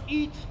on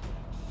each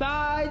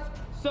side.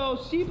 So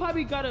she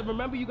probably gotta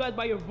remember you guys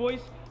by your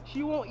voice.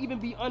 She won't even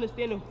be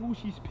understanding who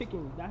she's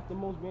picking. That's the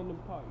most random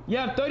part. You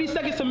have 30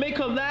 seconds to make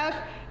her laugh,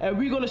 and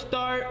we're gonna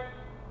start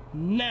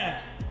now.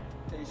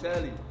 Hey,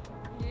 Sally.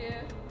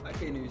 Yeah. I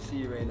can't even see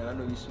you right now. I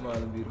know you're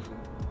smiling beautiful.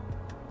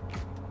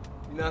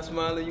 You not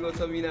smiling? You gonna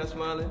tell me you're not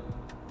smiling?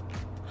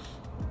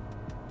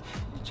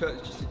 You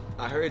trust?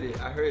 I heard it.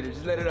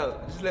 Just let it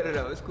out.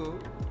 It's cool.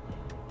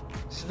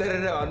 Just let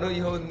it out. I know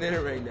you're holding it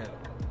in right now.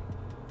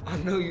 I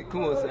know you.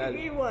 Come on,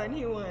 Sally. He won.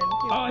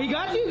 Oh, he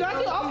got you?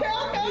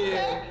 Okay.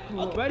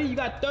 Yeah. Ready? You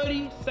got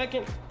 30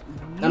 seconds.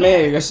 I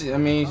mean,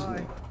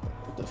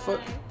 what the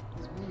fuck?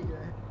 It's me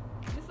again.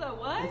 You said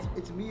what?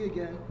 It's me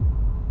again.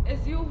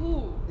 It's you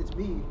who? It's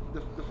me,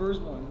 the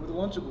first one with the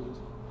Lunchables.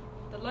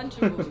 The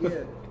Lunchables.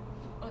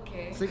 Yeah.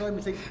 Okay. So you let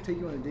me take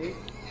you on a date?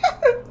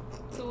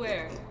 To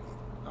where?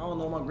 I don't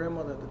know. My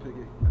grandmother had to pick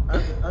it. I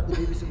have to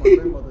babysit my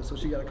grandmother, so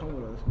she gotta come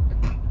with us.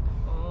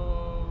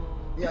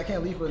 Yeah, I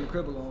can't leave her in the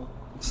crib alone.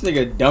 This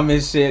nigga dumb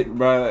as shit,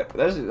 bro.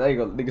 That shit, like,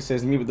 nigga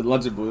says me with the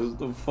Lunchables. What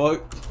the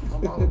fuck? My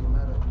mom would be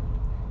mad at me.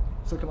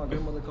 So can my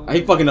grandmother come?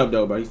 He fucking up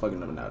though, bro. He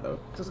fucking up now though.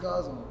 Just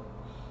guys on.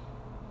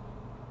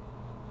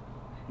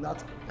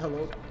 Not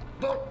hello.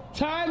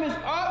 Time is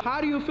up.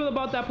 How do you feel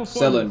about that performance?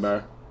 Selling,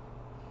 bro.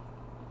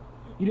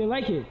 You didn't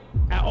like it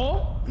at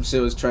all?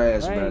 Shit was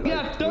trash, Right. bro. We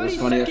Like, have it was 30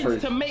 funny at seconds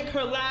first. to make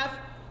her laugh.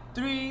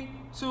 3,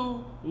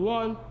 2,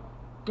 1,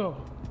 go.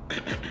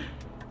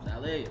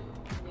 Sally,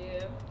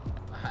 Yeah.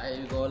 I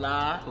ain't gonna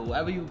lie.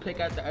 Whoever you pick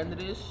at the end of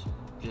this,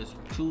 just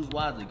choose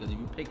wisely, because if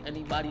you pick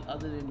anybody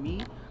other than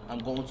me, I'm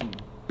going to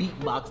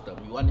beatbox them.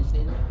 You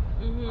understand that?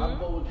 I'm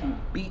going to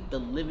beat the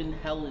living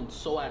hell and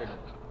soul out of them.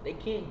 They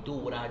can't do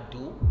what I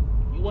do.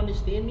 You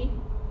understand me?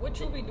 What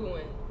you be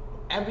doing?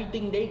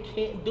 Everything they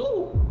can't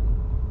do.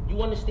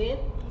 You understand?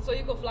 So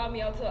you can fly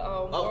me out to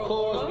Of World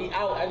course, War? we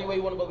out. Anyway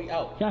you want to go, we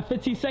out. Got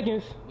 15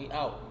 seconds. We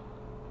out.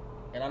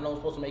 And I know I'm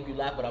supposed to make you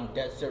laugh, but I'm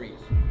dead serious.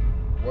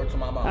 Word to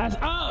my mom. That's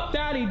up.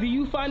 Daddy, do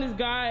you find this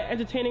guy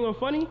entertaining or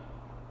funny?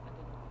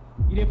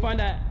 You didn't find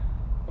that?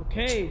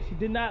 Okay, she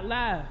did not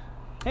laugh.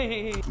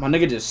 Hey. My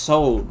nigga just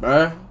sold,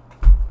 bruh.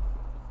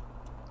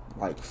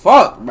 Like,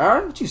 fuck,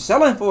 bruh. What you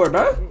selling for,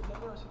 bruh?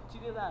 She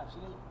didn't laugh.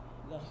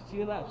 She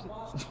didn't laugh.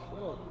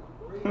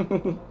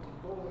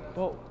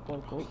 Go.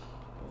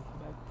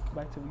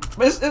 Back to you.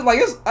 But it's like,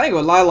 I ain't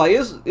gonna lie, like,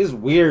 it's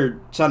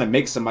weird trying to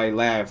make somebody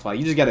laugh. Like,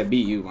 you just gotta be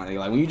you, my nigga.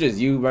 Like, when you just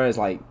you, bruh, it's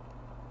like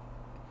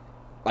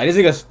this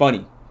nigga's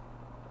funny.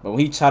 But when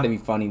he try to be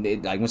funny,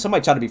 like, when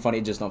somebody try to be funny,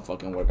 it just don't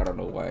fucking work. I don't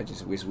know why.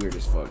 It's weird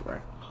as fuck,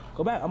 bruh.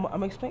 Go back. I'm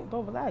gonna explain.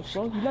 Bro, relax,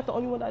 bro. You're not the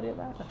only one that didn't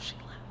laugh. All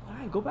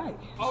right, go back.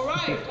 All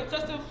right,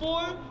 contestant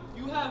 4,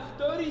 you have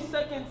 30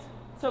 seconds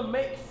to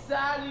make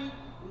Sally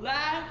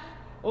laugh.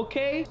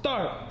 Okay,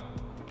 start.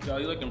 Yo,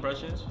 you like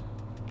impressions?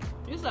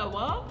 You said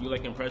what? You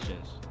like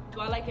impressions?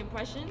 Do I like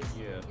impressions?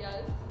 Yeah.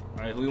 Yes.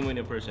 Alright, who you want me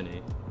to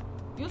impersonate?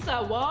 You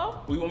said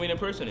what? Who you want me to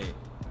impersonate?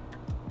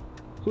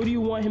 Who do you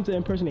want him to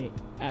impersonate?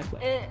 Ask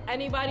like.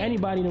 Anybody?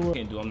 Anybody in the world.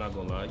 Can't do, I'm not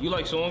gonna lie. You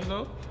like songs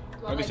though?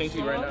 Do I can like sing to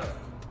you right songs?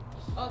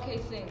 now.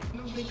 Okay, sing.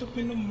 Wake up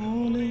in the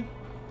morning,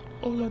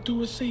 all I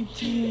do is say,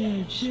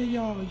 damn, yeah,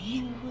 y'all,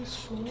 you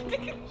was wrong.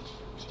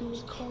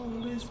 Those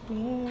callers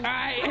born. All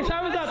right,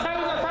 time is up.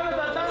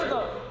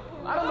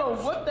 I don't know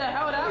what the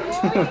hell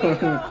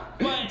that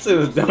was. Shit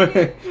was dope.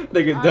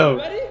 Nigga dope.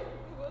 Ready?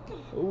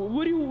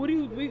 What do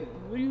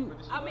you?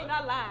 I mean,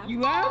 I laughed. You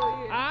laughed?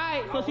 Oh, yeah.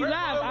 Alright, so she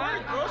laughed.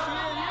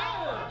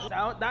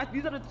 Alright.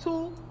 These are the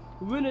 2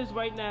 winners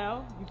right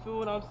now. You feel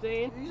what I'm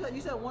saying?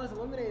 You said one is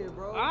eliminated,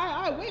 bro.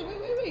 Alright,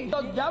 wait. So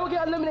y'all will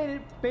get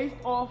eliminated based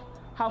off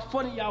how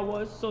funny y'all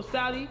was. So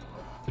Sally,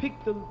 pick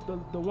the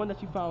one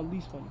that you found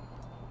least funny.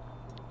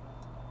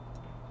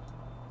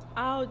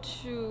 I'll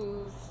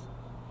choose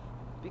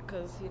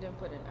because he didn't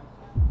put in effort.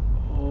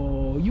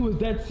 Oh, you was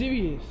that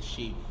serious?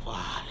 She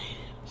violated.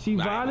 She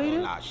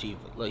violated? Nah,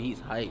 look, he's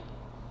hype.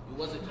 It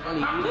wasn't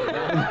funny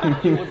either.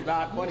 It was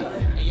not funny.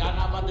 And y'all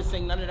not about to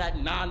sing none of that.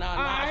 Nah.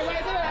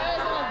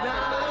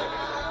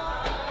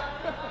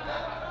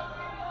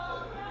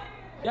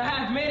 Y'all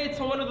have made it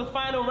to one of the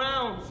final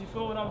rounds. You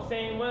feel what I'm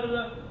saying? One of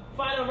the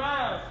final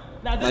rounds.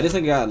 Now This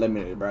nigga got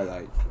eliminated, bro.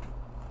 Like,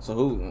 so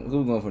who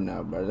going for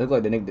now, bro? Look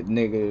like this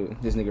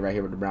nigga right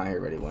here with the brown hair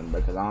ready won,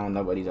 bro. Cause I don't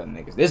know about these other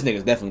niggas. This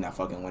nigga's definitely not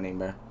fucking winning,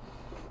 bro.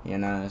 You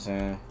know what I'm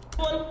saying?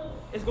 One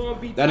is gonna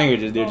be that tough. nigga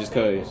just did just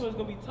cause. This one's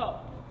gonna be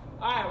tough.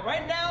 Alright,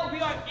 right now we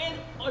are in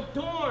a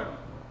dorm.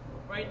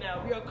 Right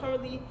now, we are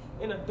currently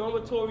in a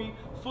dormitory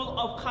full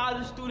of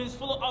college students,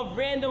 full of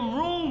random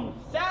rooms.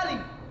 Sally,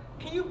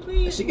 can you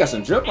please? She got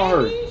some drip on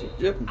her. She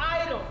dripping.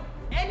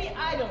 Any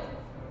item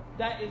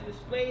that is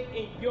displayed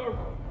in your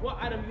room. What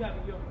item you have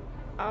in your room?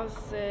 I'll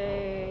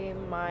say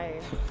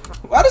my.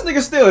 Why this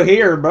nigga still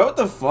here, bro? What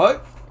the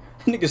fuck?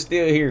 Nigga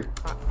still here.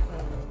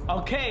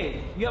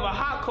 Okay, you have a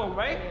hot comb,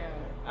 right? Yeah.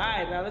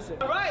 Alright, now listen.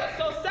 Alright,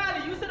 so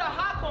Sally, you said a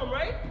hot comb,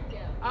 right?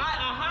 Yeah. Alright,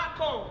 a hot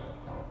comb.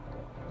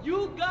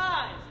 You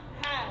guys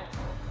have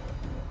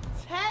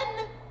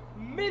 10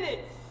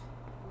 minutes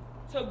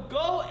to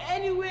go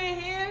anywhere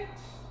here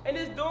in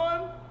this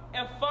dorm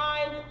and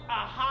find a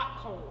hot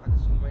comb. I can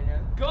swim right now.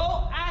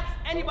 Go ask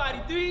anybody.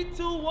 3,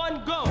 2,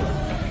 1, go.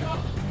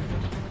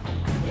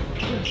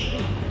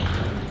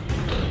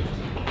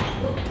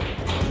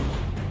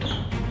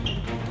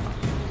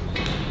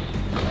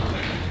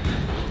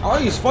 All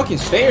these fucking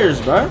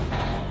stairs, bro. Who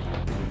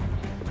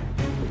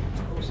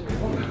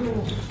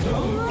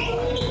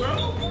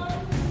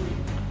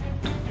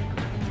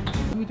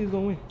do you think's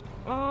gonna win?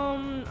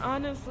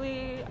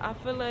 Honestly, I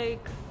feel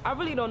like I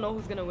really don't know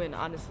who's gonna win,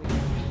 honestly.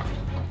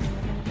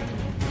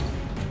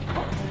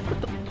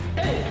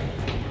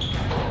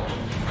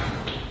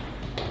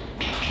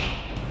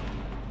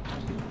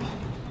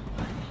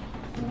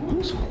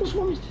 Whose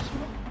room is this,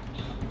 bro?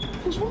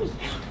 Whose room is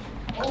this?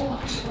 Oh.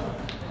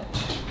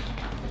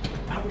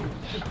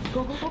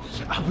 Go.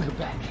 I'll bring it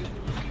back.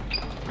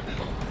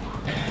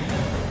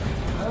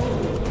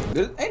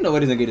 Ain't no way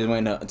this nigga just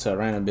went up to a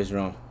random bitch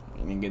room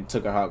and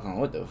took her hot comb.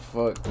 What the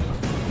fuck?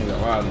 Nigga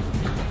wildin'.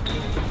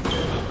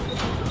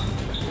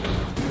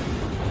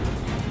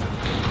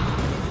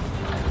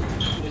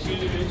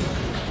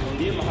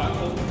 Give him a hot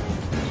coat.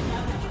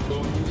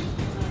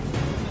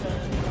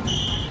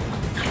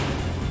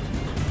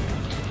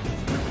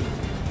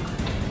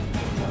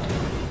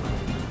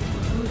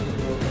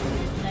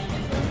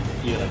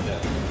 Yeah, like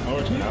that.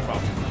 Orange, no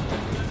problem.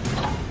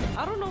 I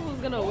don't know who's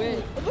gonna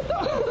win.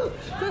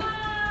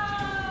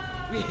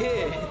 We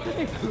here.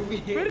 We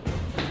here.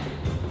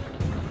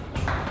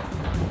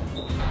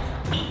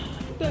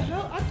 What the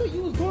hell? I thought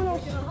you was going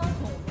out.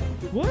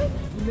 What?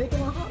 You making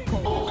a hot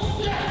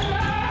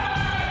cold.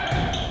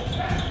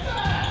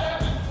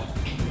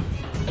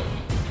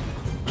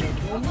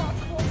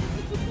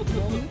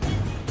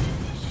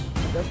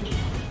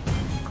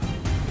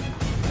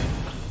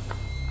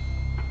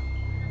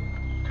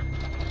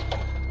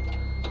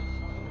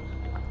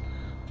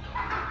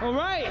 All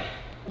right.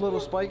 Little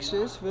spike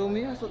shits, feel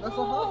me? That's a hot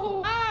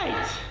cold.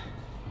 Alright,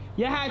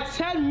 you had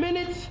 10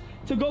 minutes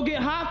to go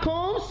get hot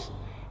combs,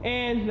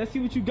 and let's see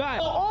what you got.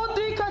 So all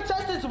 3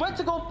 contestants went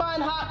to go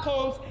find hot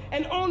combs,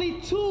 and only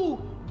 2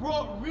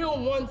 brought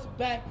real ones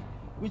back,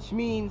 which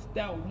means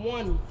that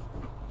 1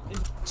 is.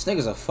 This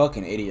nigga's a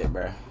fucking idiot,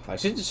 bro. Like,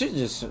 she should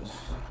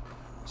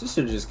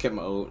have just kept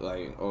my old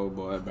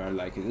boy, bro.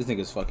 Like, this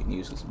nigga's fucking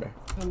useless, bro.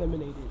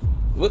 Eliminated.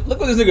 Look what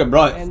this nigga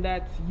brought. And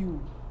that's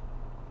you.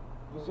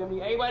 You feel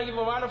me? Everybody give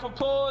a round of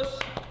applause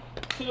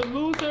to the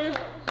loser.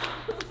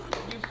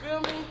 You feel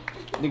me?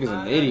 Nigga's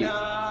an idiot.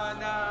 Nah,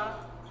 nah,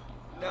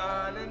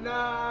 nah, nah,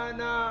 nah,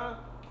 nah.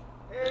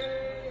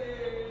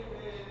 Hey,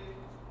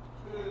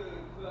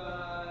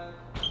 goodbye.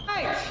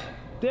 Right.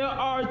 There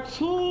are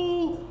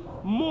 2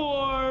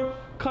 more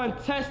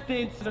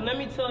contestants. So let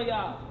me tell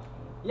y'all.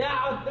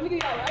 Yeah, let me give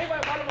y'all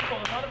everybody round of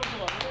applause. Round of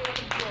applause.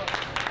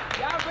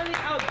 Y'all really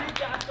outdid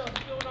yourself.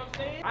 You feel what I'm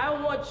saying? I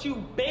want you,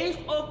 based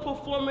off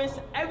performance,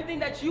 everything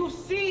that you've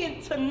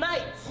seen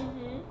tonight,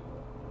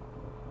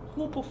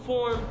 who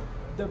performed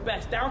the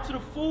best, down to the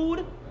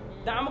food.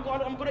 Now I'm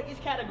gonna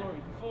each category.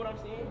 You feel what I'm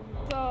saying?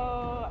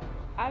 So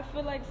I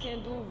feel like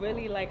Sandu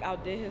really like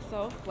outdid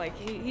himself. Like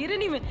he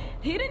didn't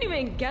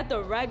even get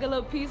the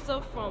regular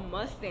pizza from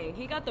Mustang.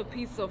 He got the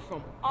pizza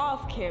from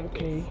off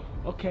campus.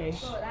 Okay.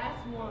 So that's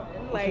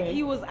one. Like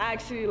he was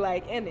actually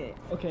like in it.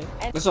 Okay.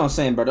 And That's what I'm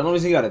saying, bro. The only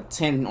reason he got a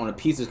 10 on the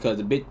pizzas because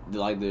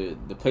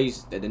the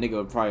place that the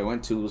nigga probably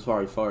went to was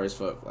probably far as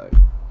fuck. Like.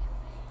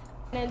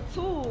 then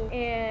 2,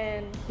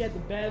 and He had the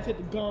bags, he had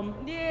the gum.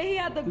 yeah, he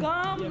had the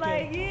gum.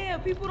 Yeah,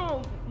 okay.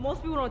 Like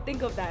most people don't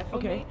think of that. For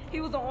Okay. me,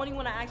 he was the only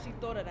one that actually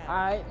thought of that.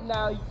 Alright,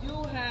 now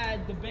you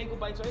had the bagel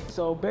bites, right?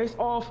 So based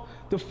off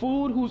the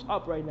food, who's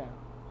up right now?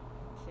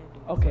 Sandu.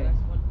 Okay. So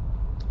that's one.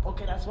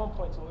 Okay, that's 1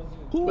 point. So it's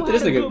you. Who What had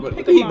this a nigga? good What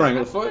pick did he line? bring? I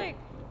The feel fuck? like,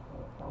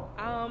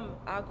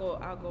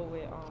 I'll go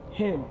with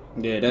Him.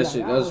 Yeah, that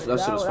shit was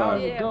fire.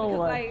 yeah, Go because on.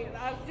 like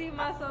I see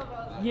myself.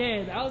 I was like,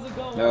 Yeah, that was a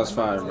good one. That was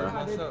fire,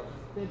 bro.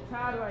 They're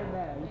tied right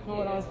now. You feel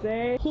what I'm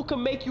saying? Who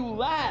can make you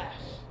laugh?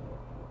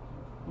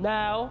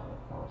 Now,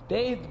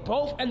 they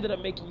both ended up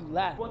making you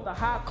laugh. Bought the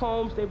hot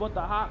combs. They bought the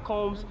hot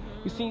combs.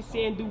 You seen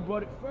Sandu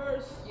brought it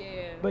first.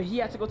 Yeah. But he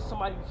had to go to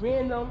somebody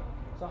random.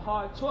 It's a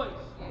hard choice.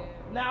 Yeah.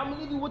 Now I'm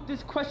gonna leave you with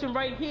this question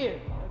right here.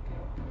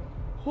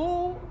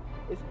 Who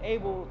is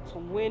able to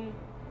win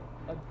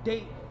a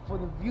date for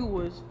the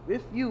viewers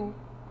with you?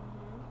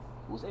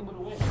 Who's able to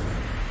win?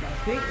 Now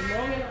think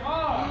long and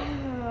hard.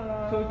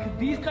 So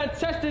these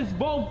contestants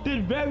both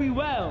did very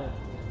well.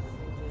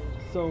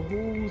 So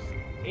who's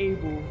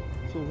able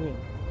to win?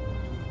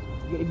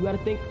 You gotta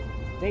think.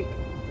 You know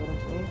what I'm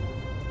saying?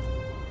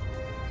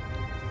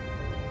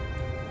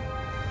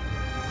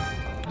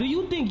 Do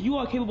you think you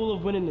are capable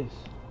of winning this?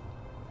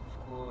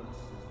 Of course,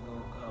 there's no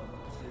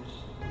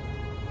competition.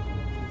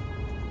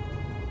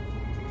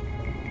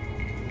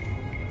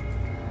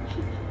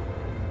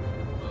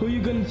 Who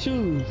you gonna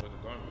choose?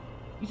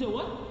 You said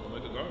what?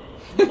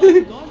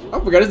 I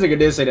forgot this nigga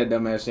did say that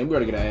dumbass shit. We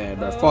gotta get an ad,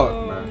 bro. Fuck,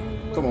 bro.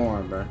 Come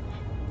on, bro.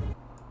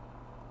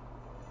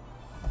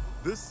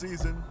 This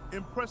season,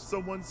 impress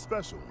someone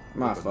special.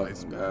 My with a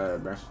nice fucking meal.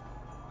 god, bro.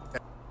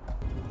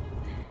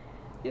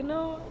 You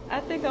know, I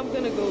think I'm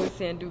gonna go with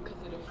Sandu because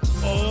of the.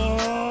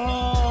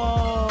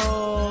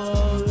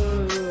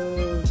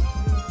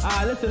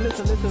 Ah,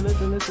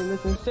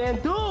 listen.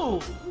 Sandu,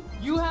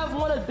 you have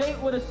won a date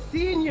with a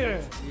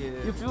senior. Yeah.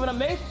 You feel what I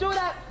make sure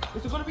that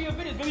this is gonna be a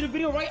video. It's gonna be the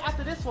video right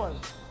after this one.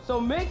 So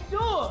make sure.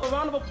 A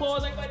round of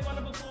applause, everybody. Round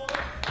of applause.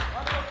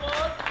 Round of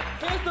applause.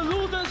 Here's the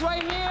losers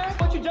right here. I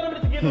want you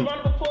gentlemen to give a round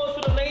of applause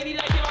to the lady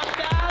that came out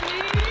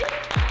Sally.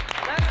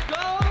 Let's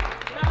go.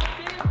 Now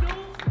Sandu.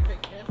 You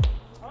picked him?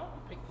 Huh?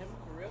 You picked him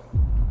for real?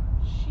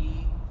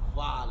 She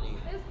volleyed.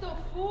 It's the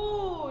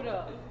food.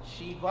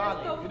 She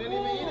volleyed. You didn't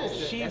even eat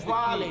it. She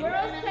volleyed.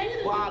 Girls take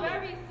it Volleyed.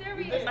 very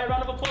serious. A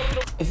round of applause to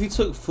the. If you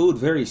took food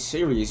very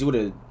serious, you would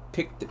have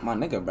picked my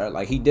nigga, bro.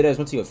 Like, he did as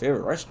went to your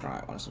favorite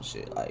restaurant or some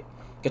shit. Like,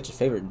 get your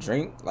favorite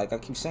drink. Like I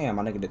keep saying,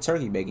 my nigga, the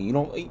turkey bacon. You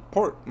don't eat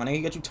pork, my nigga.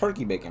 He got you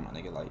turkey bacon, my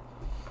nigga. Like,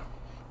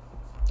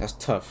 that's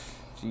tough.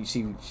 She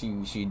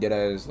did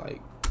as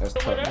like. That's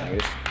tough, man.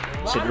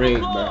 It's shit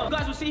rigged, bro. You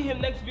guys will see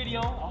him next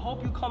video. I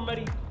hope you come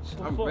ready.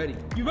 I'm ready.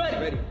 You ready?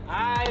 Ready.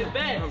 I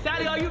bet.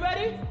 Sally, are you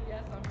ready?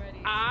 Yes, I'm ready.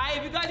 Alright,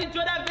 if you guys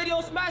enjoyed that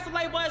video, smash the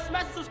like button,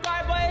 smash the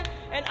subscribe button,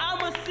 and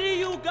I'ma see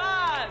you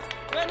guys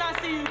when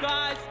I see you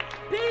guys.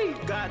 Peace.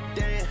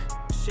 Goddamn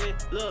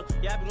shit, look,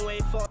 y'all been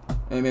waiting for.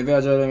 Hey man, if y'all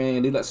enjoyed it,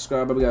 man, leave that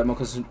subscribe, bro. We got more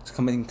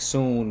coming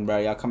soon, bro.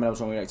 Y'all coming up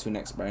with what we react to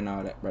next, bro, and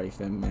all that, bro. You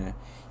feel me, man?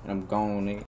 And I'm gone, nigga.